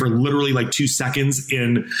and Karen for literally like 2 seconds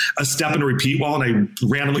in a step and repeat wall, and I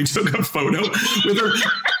randomly took a photo with her.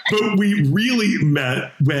 But we really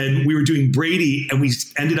met when we were doing Brady, and we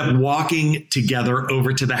ended up walking together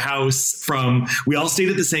over to the house we all stayed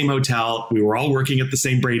at the same hotel. We were all working at the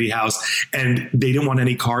same Brady house, and they didn't want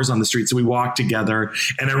any cars on the street. So we walked together.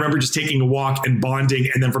 And I remember just taking a walk and bonding.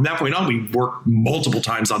 And then from that point on, we worked multiple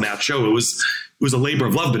times on that show. It was a labor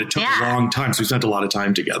of love, but it took a long time. So we spent a lot of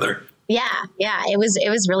time together. Yeah. It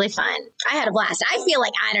was really fun. I had a blast. I feel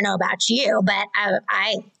like, I don't know about you, but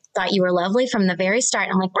I thought you were lovely from the very start.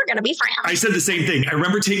 I'm like, we're going to be friends. I said the same thing. I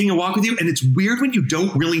remember taking a walk with you, and it's weird when you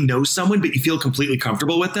don't really know someone, but you feel completely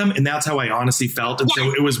comfortable with them. And that's how I honestly felt. And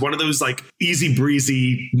so it was one of those like easy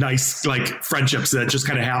breezy, nice, like friendships that just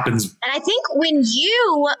kind of happens. And I think when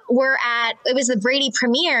you were it was the Brady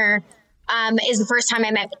premiere, is the first time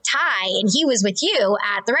I met with Ty, and he was with you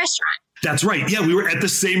at the restaurant. That's right. Yeah, we were at the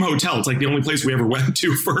same hotel. It's like the only place we ever went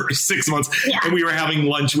to for 6 months. Yeah. And we were having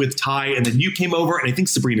lunch with Ty, and then you came over, and I think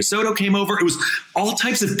Sabrina Soto came over. It was all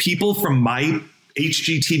types of people from my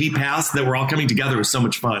HGTV past that were all coming together. It was so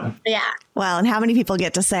much fun. Yeah. Well, and how many people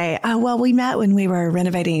get to say, oh, well, we met when we were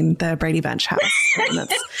renovating the Brady Bunch house?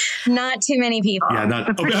 Not too many people. Yeah,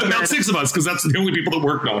 not 6 of us, because that's the only people that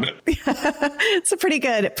worked on it. It's a pretty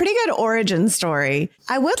good origin story.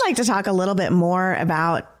 I would like to talk a little bit more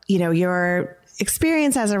about, your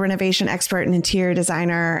experience as a renovation expert and interior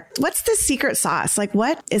designer. What's the secret sauce? Like,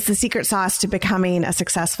 what is the secret sauce to becoming a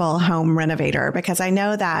successful home renovator? Because I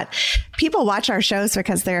know that people watch our shows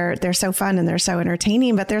because they're so fun and they're so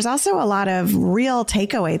entertaining, but there's also a lot of real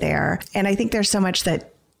takeaway there. And I think there's so much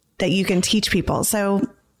that you can teach people. So,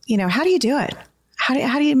 how do you do it? How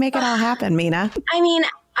do you make it all happen, Mina? I mean,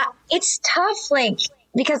 it's tough,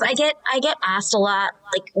 because I get asked a lot,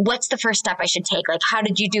 what's the first step I should take? How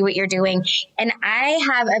did you do what you're doing? And I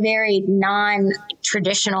have a very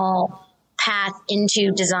non-traditional path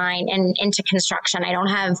into design and into construction. I don't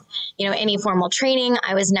have, any formal training.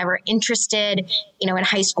 I was never interested, in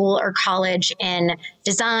high school or college in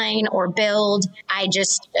design or build. I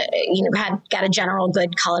just, got a general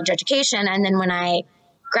good college education. And then when I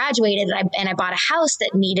graduated and I bought a house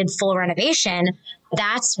that needed full renovation,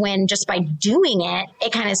 that's when, just by doing it,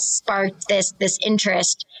 it kind of sparked this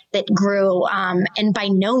interest that grew. And by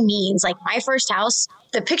no means, my first house,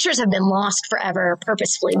 the pictures have been lost forever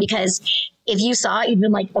purposefully, because if you saw it, you'd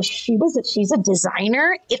been like, oh, she's a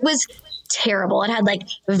designer. It was terrible. It had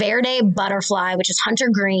Verde butterfly, which is hunter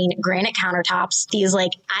green granite countertops, these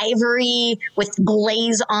ivory with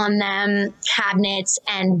glaze on them cabinets,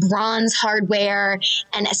 and bronze hardware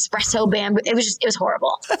and espresso bamboo. It was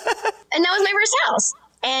horrible. And that was my first house.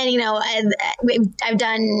 And, I've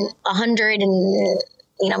done 100 and,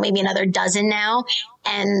 maybe another dozen now.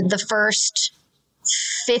 And the first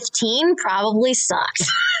 15 probably sucked.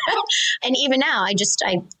 And even now I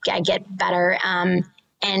get better.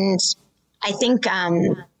 And I think,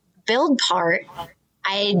 build part,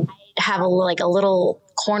 I have a little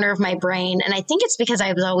corner of my brain. And I think it's because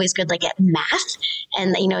I was always good at math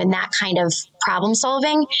and, in that kind of problem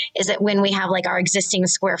solving, is that when we have our existing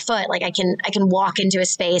square foot, I can walk into a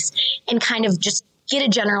space and kind of just get a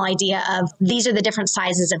general idea of these are the different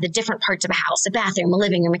sizes of the different parts of a house, a bathroom, a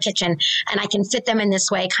living room, a kitchen, and I can fit them in this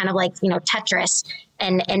way, kind of Tetris,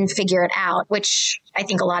 and figure it out, which I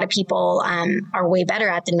think a lot of people are way better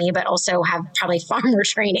at than me, but also have probably far more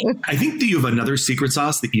training. I think that you have another secret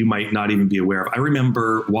sauce that you might not even be aware of. I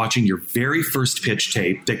remember watching your very first pitch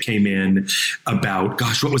tape that came in about,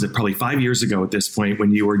 what was it? Probably 5 years ago at this point,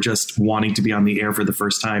 when you were just wanting to be on the air for the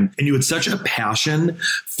first time. And you had such a passion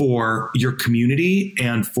for your community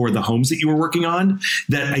and for the homes that you were working on,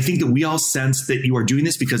 that I think that we all sense that you are doing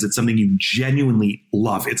this because it's something you genuinely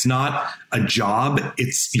love. It's not a job.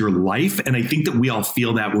 It's your life. And I think that we all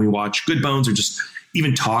feel that when we watch Good Bones or just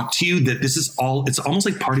even talk to you, that this is it's almost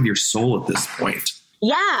like part of your soul at this point.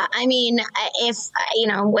 Yeah. I mean, if,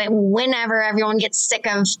 whenever everyone gets sick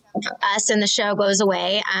of us and the show goes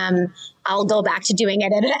away, I'll go back to doing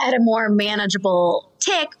it at a more manageable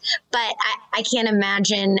tick. But I can't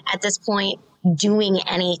imagine at this point doing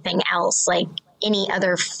anything else, any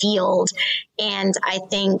other field. And I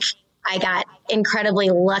think I got incredibly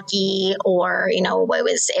lucky, or,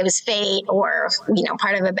 it was fate, or,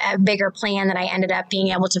 part of a bigger plan, that I ended up being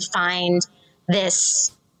able to find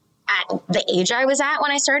this at the age I was at when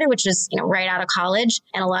I started, which was, right out of college.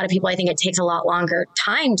 And a lot of people, I think it takes a lot longer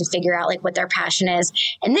time to figure out what their passion is.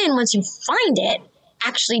 And then once you find it,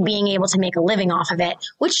 actually being able to make a living off of it,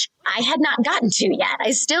 which I had not gotten to yet. I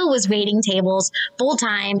still was waiting tables full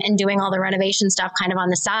time and doing all the renovation stuff kind of on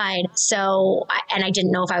the side. So, I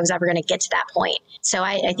didn't know if I was ever going to get to that point. So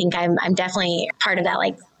I think I'm definitely part of that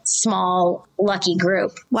small, lucky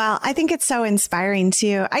group. Well, I think it's so inspiring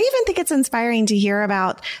too. I even think it's inspiring to hear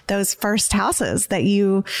about those first houses that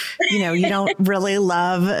you don't really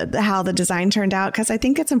love how the design turned out. Cause I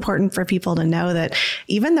think it's important for people to know that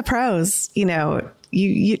even the pros,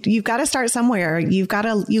 you've got to start somewhere.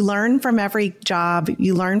 You learn from every job,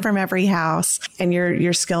 you learn from every house, and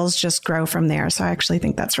your skills just grow from there. So I actually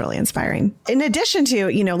think that's really inspiring. In addition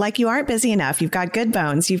to, like you aren't busy enough, you've got Good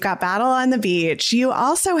Bones, you've got Battle on the Beach. You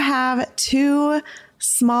also have 2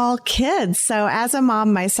 small kids. So as a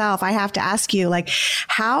mom myself, I have to ask you, like,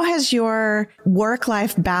 how has your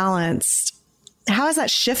work-life balance, how has that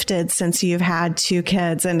shifted since you've had 2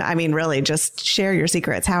 kids? And I mean, really just share your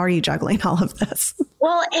secrets. How are you juggling all of this?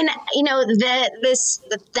 Well, and that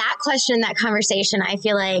question, that conversation, I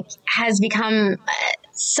feel like has become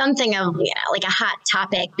something of, like a hot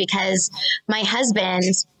topic, because my husband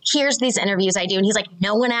hears these interviews I do and he's like,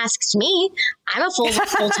 no one asks me. I'm a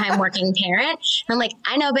full-time working parent. And I'm like,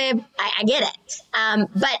 I know, babe, I get it.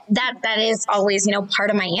 But that is always, part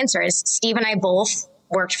of my answer is Steve and I both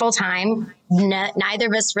worked full time. Neither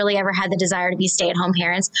of us really ever had the desire to be stay-at-home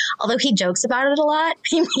parents, although he jokes about it a lot.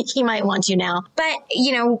 He might want to now. But,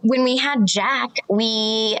 when we had Jack,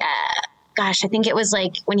 we, I think it was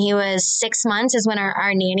like when he was 6 months is when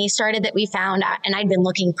our nanny started that we found out. And I'd been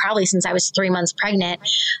looking probably since I was 3 months pregnant.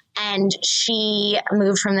 And she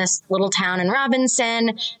moved from this little town in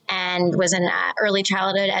Robinson and was an early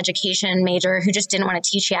childhood education major who just didn't want to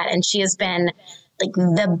teach yet. And she has been like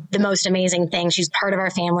the most amazing thing. She's part of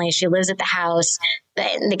our family. She lives at the house.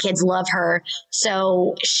 The kids love her.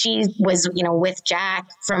 So she was, with Jack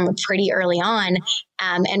from pretty early on,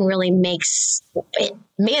 and really makes it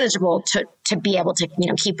manageable to be able to,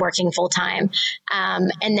 keep working full time.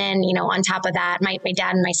 And then, on top of that, my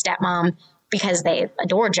dad and my stepmom, because they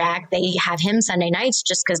adore Jack, they have him Sunday nights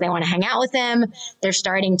just because they want to hang out with him. They're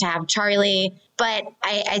starting to have Charlie. But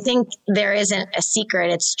I think there isn't a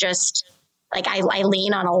secret. It's just, like I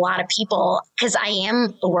lean on a lot of people because I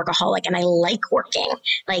am a workaholic and I like working.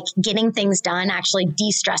 Like getting things done actually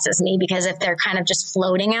de-stresses me, because if they're kind of just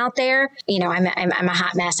floating out there, I'm a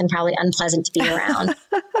hot mess and probably unpleasant to be around.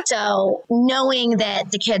 So knowing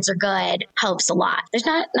that the kids are good helps a lot. There's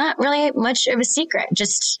not really much of a secret.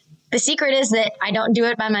 Just the secret is that I don't do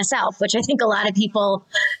it by myself, which I think a lot of people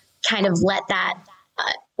kind of let that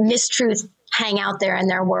mistruth hang out there in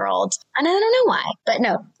their world. And I don't know why, but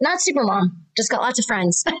no, not super mom. Just got lots of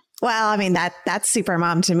friends. Well, I mean, that's super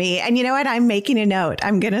mom to me. And you know what? I'm making a note.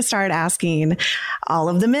 I'm going to start asking all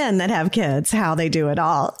of the men that have kids how they do it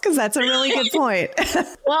all, because that's a really good point.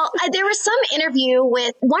 Well, there was some interview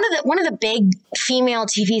with one of the big female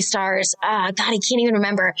TV stars. God, I can't even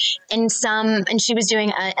remember. And she was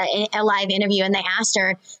doing a live interview, and they asked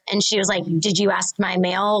her, and she was like, "Did you ask my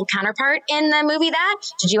male counterpart in the movie that?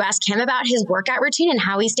 Did you ask him about his workout routine and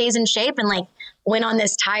how he stays in shape?" And like, went on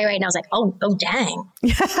this tirade, and I was like, oh dang.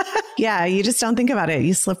 Yeah, you just don't think about it.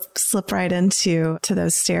 You slip right into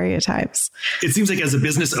those stereotypes. It seems like as a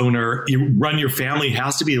business owner, you run your family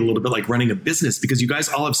has to be a little bit like running a business, because you guys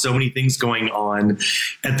all have so many things going on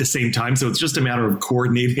at the same time. So it's just a matter of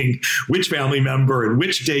coordinating which family member and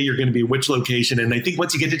which day you're going to be which location. And I think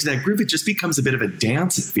once you get into that group, it just becomes a bit of a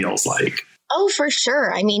dance, it feels like. Oh, for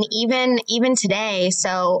sure. I mean, even today.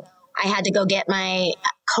 So I had to go get my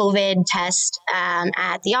COVID test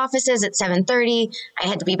at the offices at 7:30. I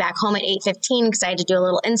had to be back home at 8:15 because I had to do a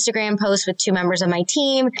little Instagram post with 2 members of my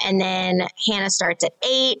team. And then Hannah starts at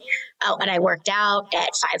 8. And I worked out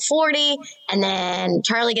at 5:40. And then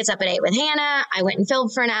Charlie gets up at 8 with Hannah. I went and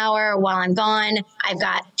filmed for an hour. While I'm gone, I've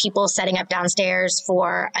got people setting up downstairs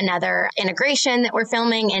for another integration that we're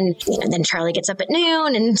filming. And then Charlie gets up at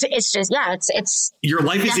noon. And it's just, it's your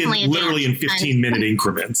life is literally in 15-minute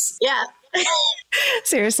increments. Yeah.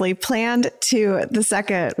 Seriously, planned to the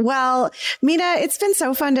second. Well, Mina, it's been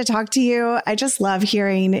so fun to talk to you. I just love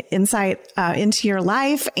hearing insight into your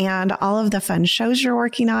life and all of the fun shows you're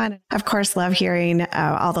working on. Of course, love hearing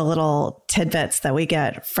all the little tidbits that we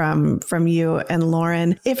get from you and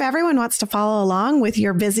Lauren. If everyone wants to follow along with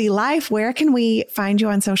your busy life, where can we find you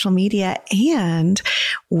on social media? And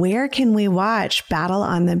where can we watch Battle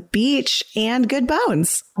on the Beach and Good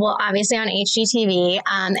Bones? Well, obviously on HGTV.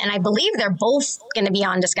 And I believe they're both going to be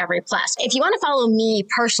on Discovery Plus. If you want to follow me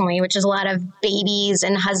personally, which is a lot of babies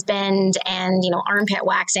and husband and, armpit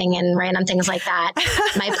waxing and random things like that,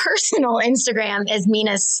 my personal Instagram is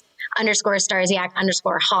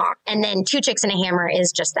Minas_Starsiak_Hawk. And then 2 Chicks and a Hammer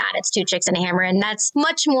is just that. It's 2 Chicks and a Hammer. And that's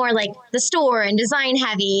much more like the store and design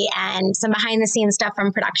heavy and some behind the scenes stuff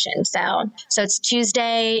from production. So it's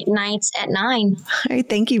Tuesday nights at 9. All right.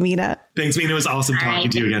 Thank you, Mina. Thanks, Mina. It was awesome talking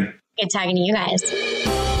to you again. Good talking to you guys.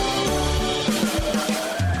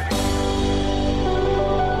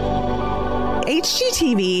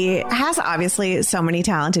 HGTV has obviously so many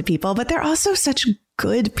talented people, but they're also such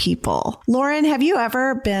good people. Lauren, have you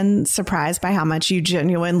ever been surprised by how much you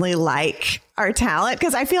genuinely like our talent?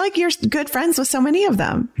 Because I feel like you're good friends with so many of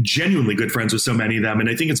them. Genuinely good friends with so many of them. And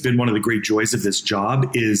I think it's been one of the great joys of this job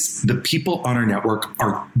is the people on our network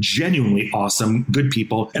are genuinely awesome, good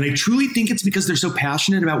people. And I truly think it's because they're so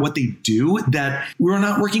passionate about what they do that we're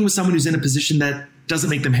not working with someone who's in a position that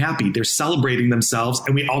doesn't make them happy. They're celebrating themselves,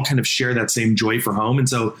 and we all kind of share that same joy for home. And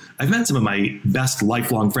so I've met some of my best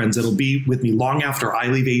lifelong friends that'll be with me long after I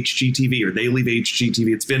leave HGTV or they leave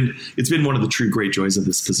HGTV. It's been one of the true great joys of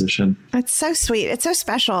this position. It's so sweet. It's so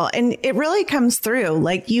special. And it really comes through.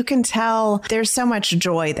 Like, you can tell there's so much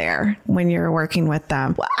joy there when you're working with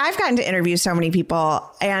them. I've gotten to interview so many people,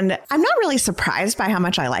 and I'm not really surprised by how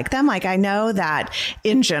much I like them. Like, I know that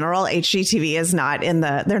in general, HGTV is not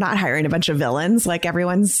they're not hiring a bunch of villains. Like,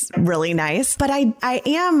 everyone's really nice, but I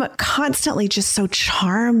am constantly just so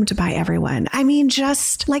charmed by everyone. I mean,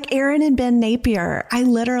 just like Aaron and Ben Napier, I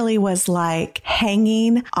literally was like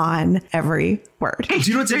hanging on every word. Do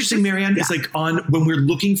you know what's interesting, Marianne? It's like when we're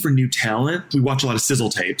looking for new talent, we watch a lot of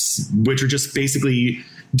sizzle tapes, which are just basically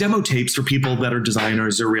demo tapes for people that are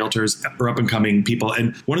designers or realtors or up and coming people.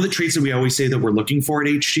 And one of the traits that we always say that we're looking for at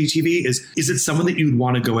HGTV is it someone that you'd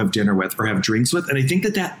want to go have dinner with or have drinks with? And I think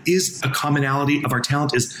that is a commonality of our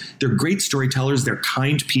talent is they're great storytellers, they're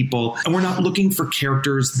kind people, and we're not looking for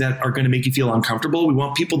characters that are going to make you feel uncomfortable. We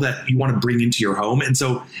want people that you want to bring into your home. And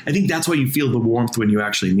so I think that's why you feel the warmth when you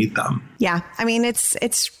actually meet them. Yeah. I mean,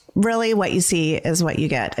 it's really what you see is what you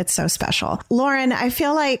get. It's so special. Lauren, I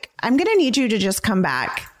feel like I'm going to need you to just come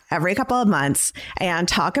back every couple of months and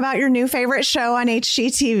talk about your new favorite show on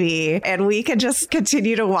HGTV. And we could just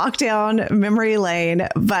continue to walk down memory lane.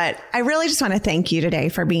 But I really just want to thank you today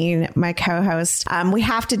for being my co-host. We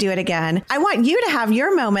have to do it again. I want you to have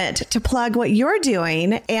your moment to plug what you're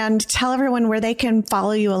doing and tell everyone where they can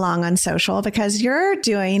follow you along on social, because you're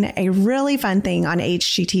doing a really fun thing on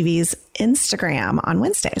HGTV's Instagram on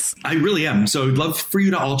Wednesdays. I really am. So I'd love for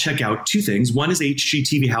you to all check out two things. One is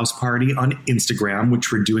HGTV House Party on Instagram,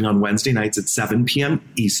 which we're doing on Wednesday nights at 7 p.m.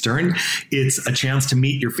 Eastern. It's a chance to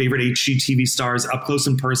meet your favorite HGTV stars up close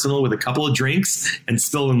and personal with a couple of drinks and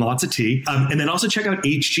spilling lots of tea. And then also check out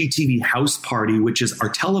HGTV House Party, which is our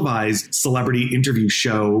televised celebrity interview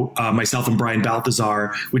show, myself and Brian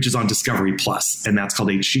Balthazar, which is on Discovery Plus, and that's called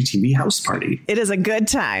HGTV House Party. It is a good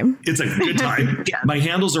time. It's a good time. Yeah. My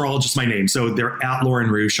handles are all just my name. So they're at Lauren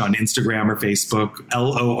Ruch on Instagram or Facebook,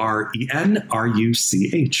 LORENRUCH.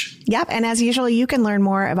 Yep. And as usual, you can learn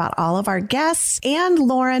more about all of our guests and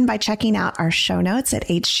Lauren by checking out our show notes at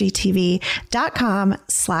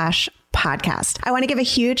hgtv.com/podcast. I want to give a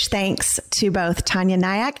huge thanks to both Tanya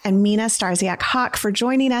Nyack and Mina Starsiak-Hawk for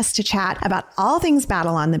joining us to chat about all things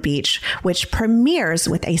Battle on the Beach, which premieres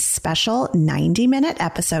with a special 90-minute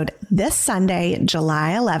episode this Sunday,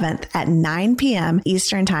 July 11th at 9 p.m.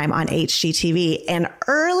 Eastern Time on HGTV and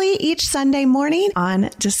early each Sunday morning on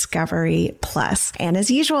Discovery Plus. And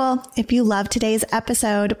as usual, if you love today's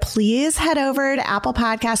episode, please head over to Apple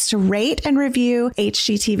Podcasts to rate and review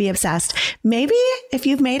HGTV Obsessed. Maybe if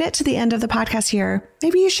you've made it to the end of the podcast here,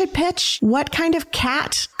 maybe you should pitch what kind of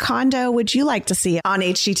cat condo would you like to see on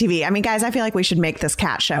HGTV? I mean, guys, I feel like we should make this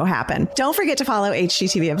cat show happen. Don't forget to follow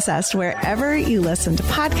HGTV Obsessed wherever you listen to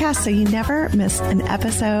podcasts so you never miss an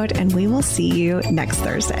episode, and we will see you next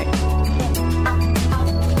Thursday.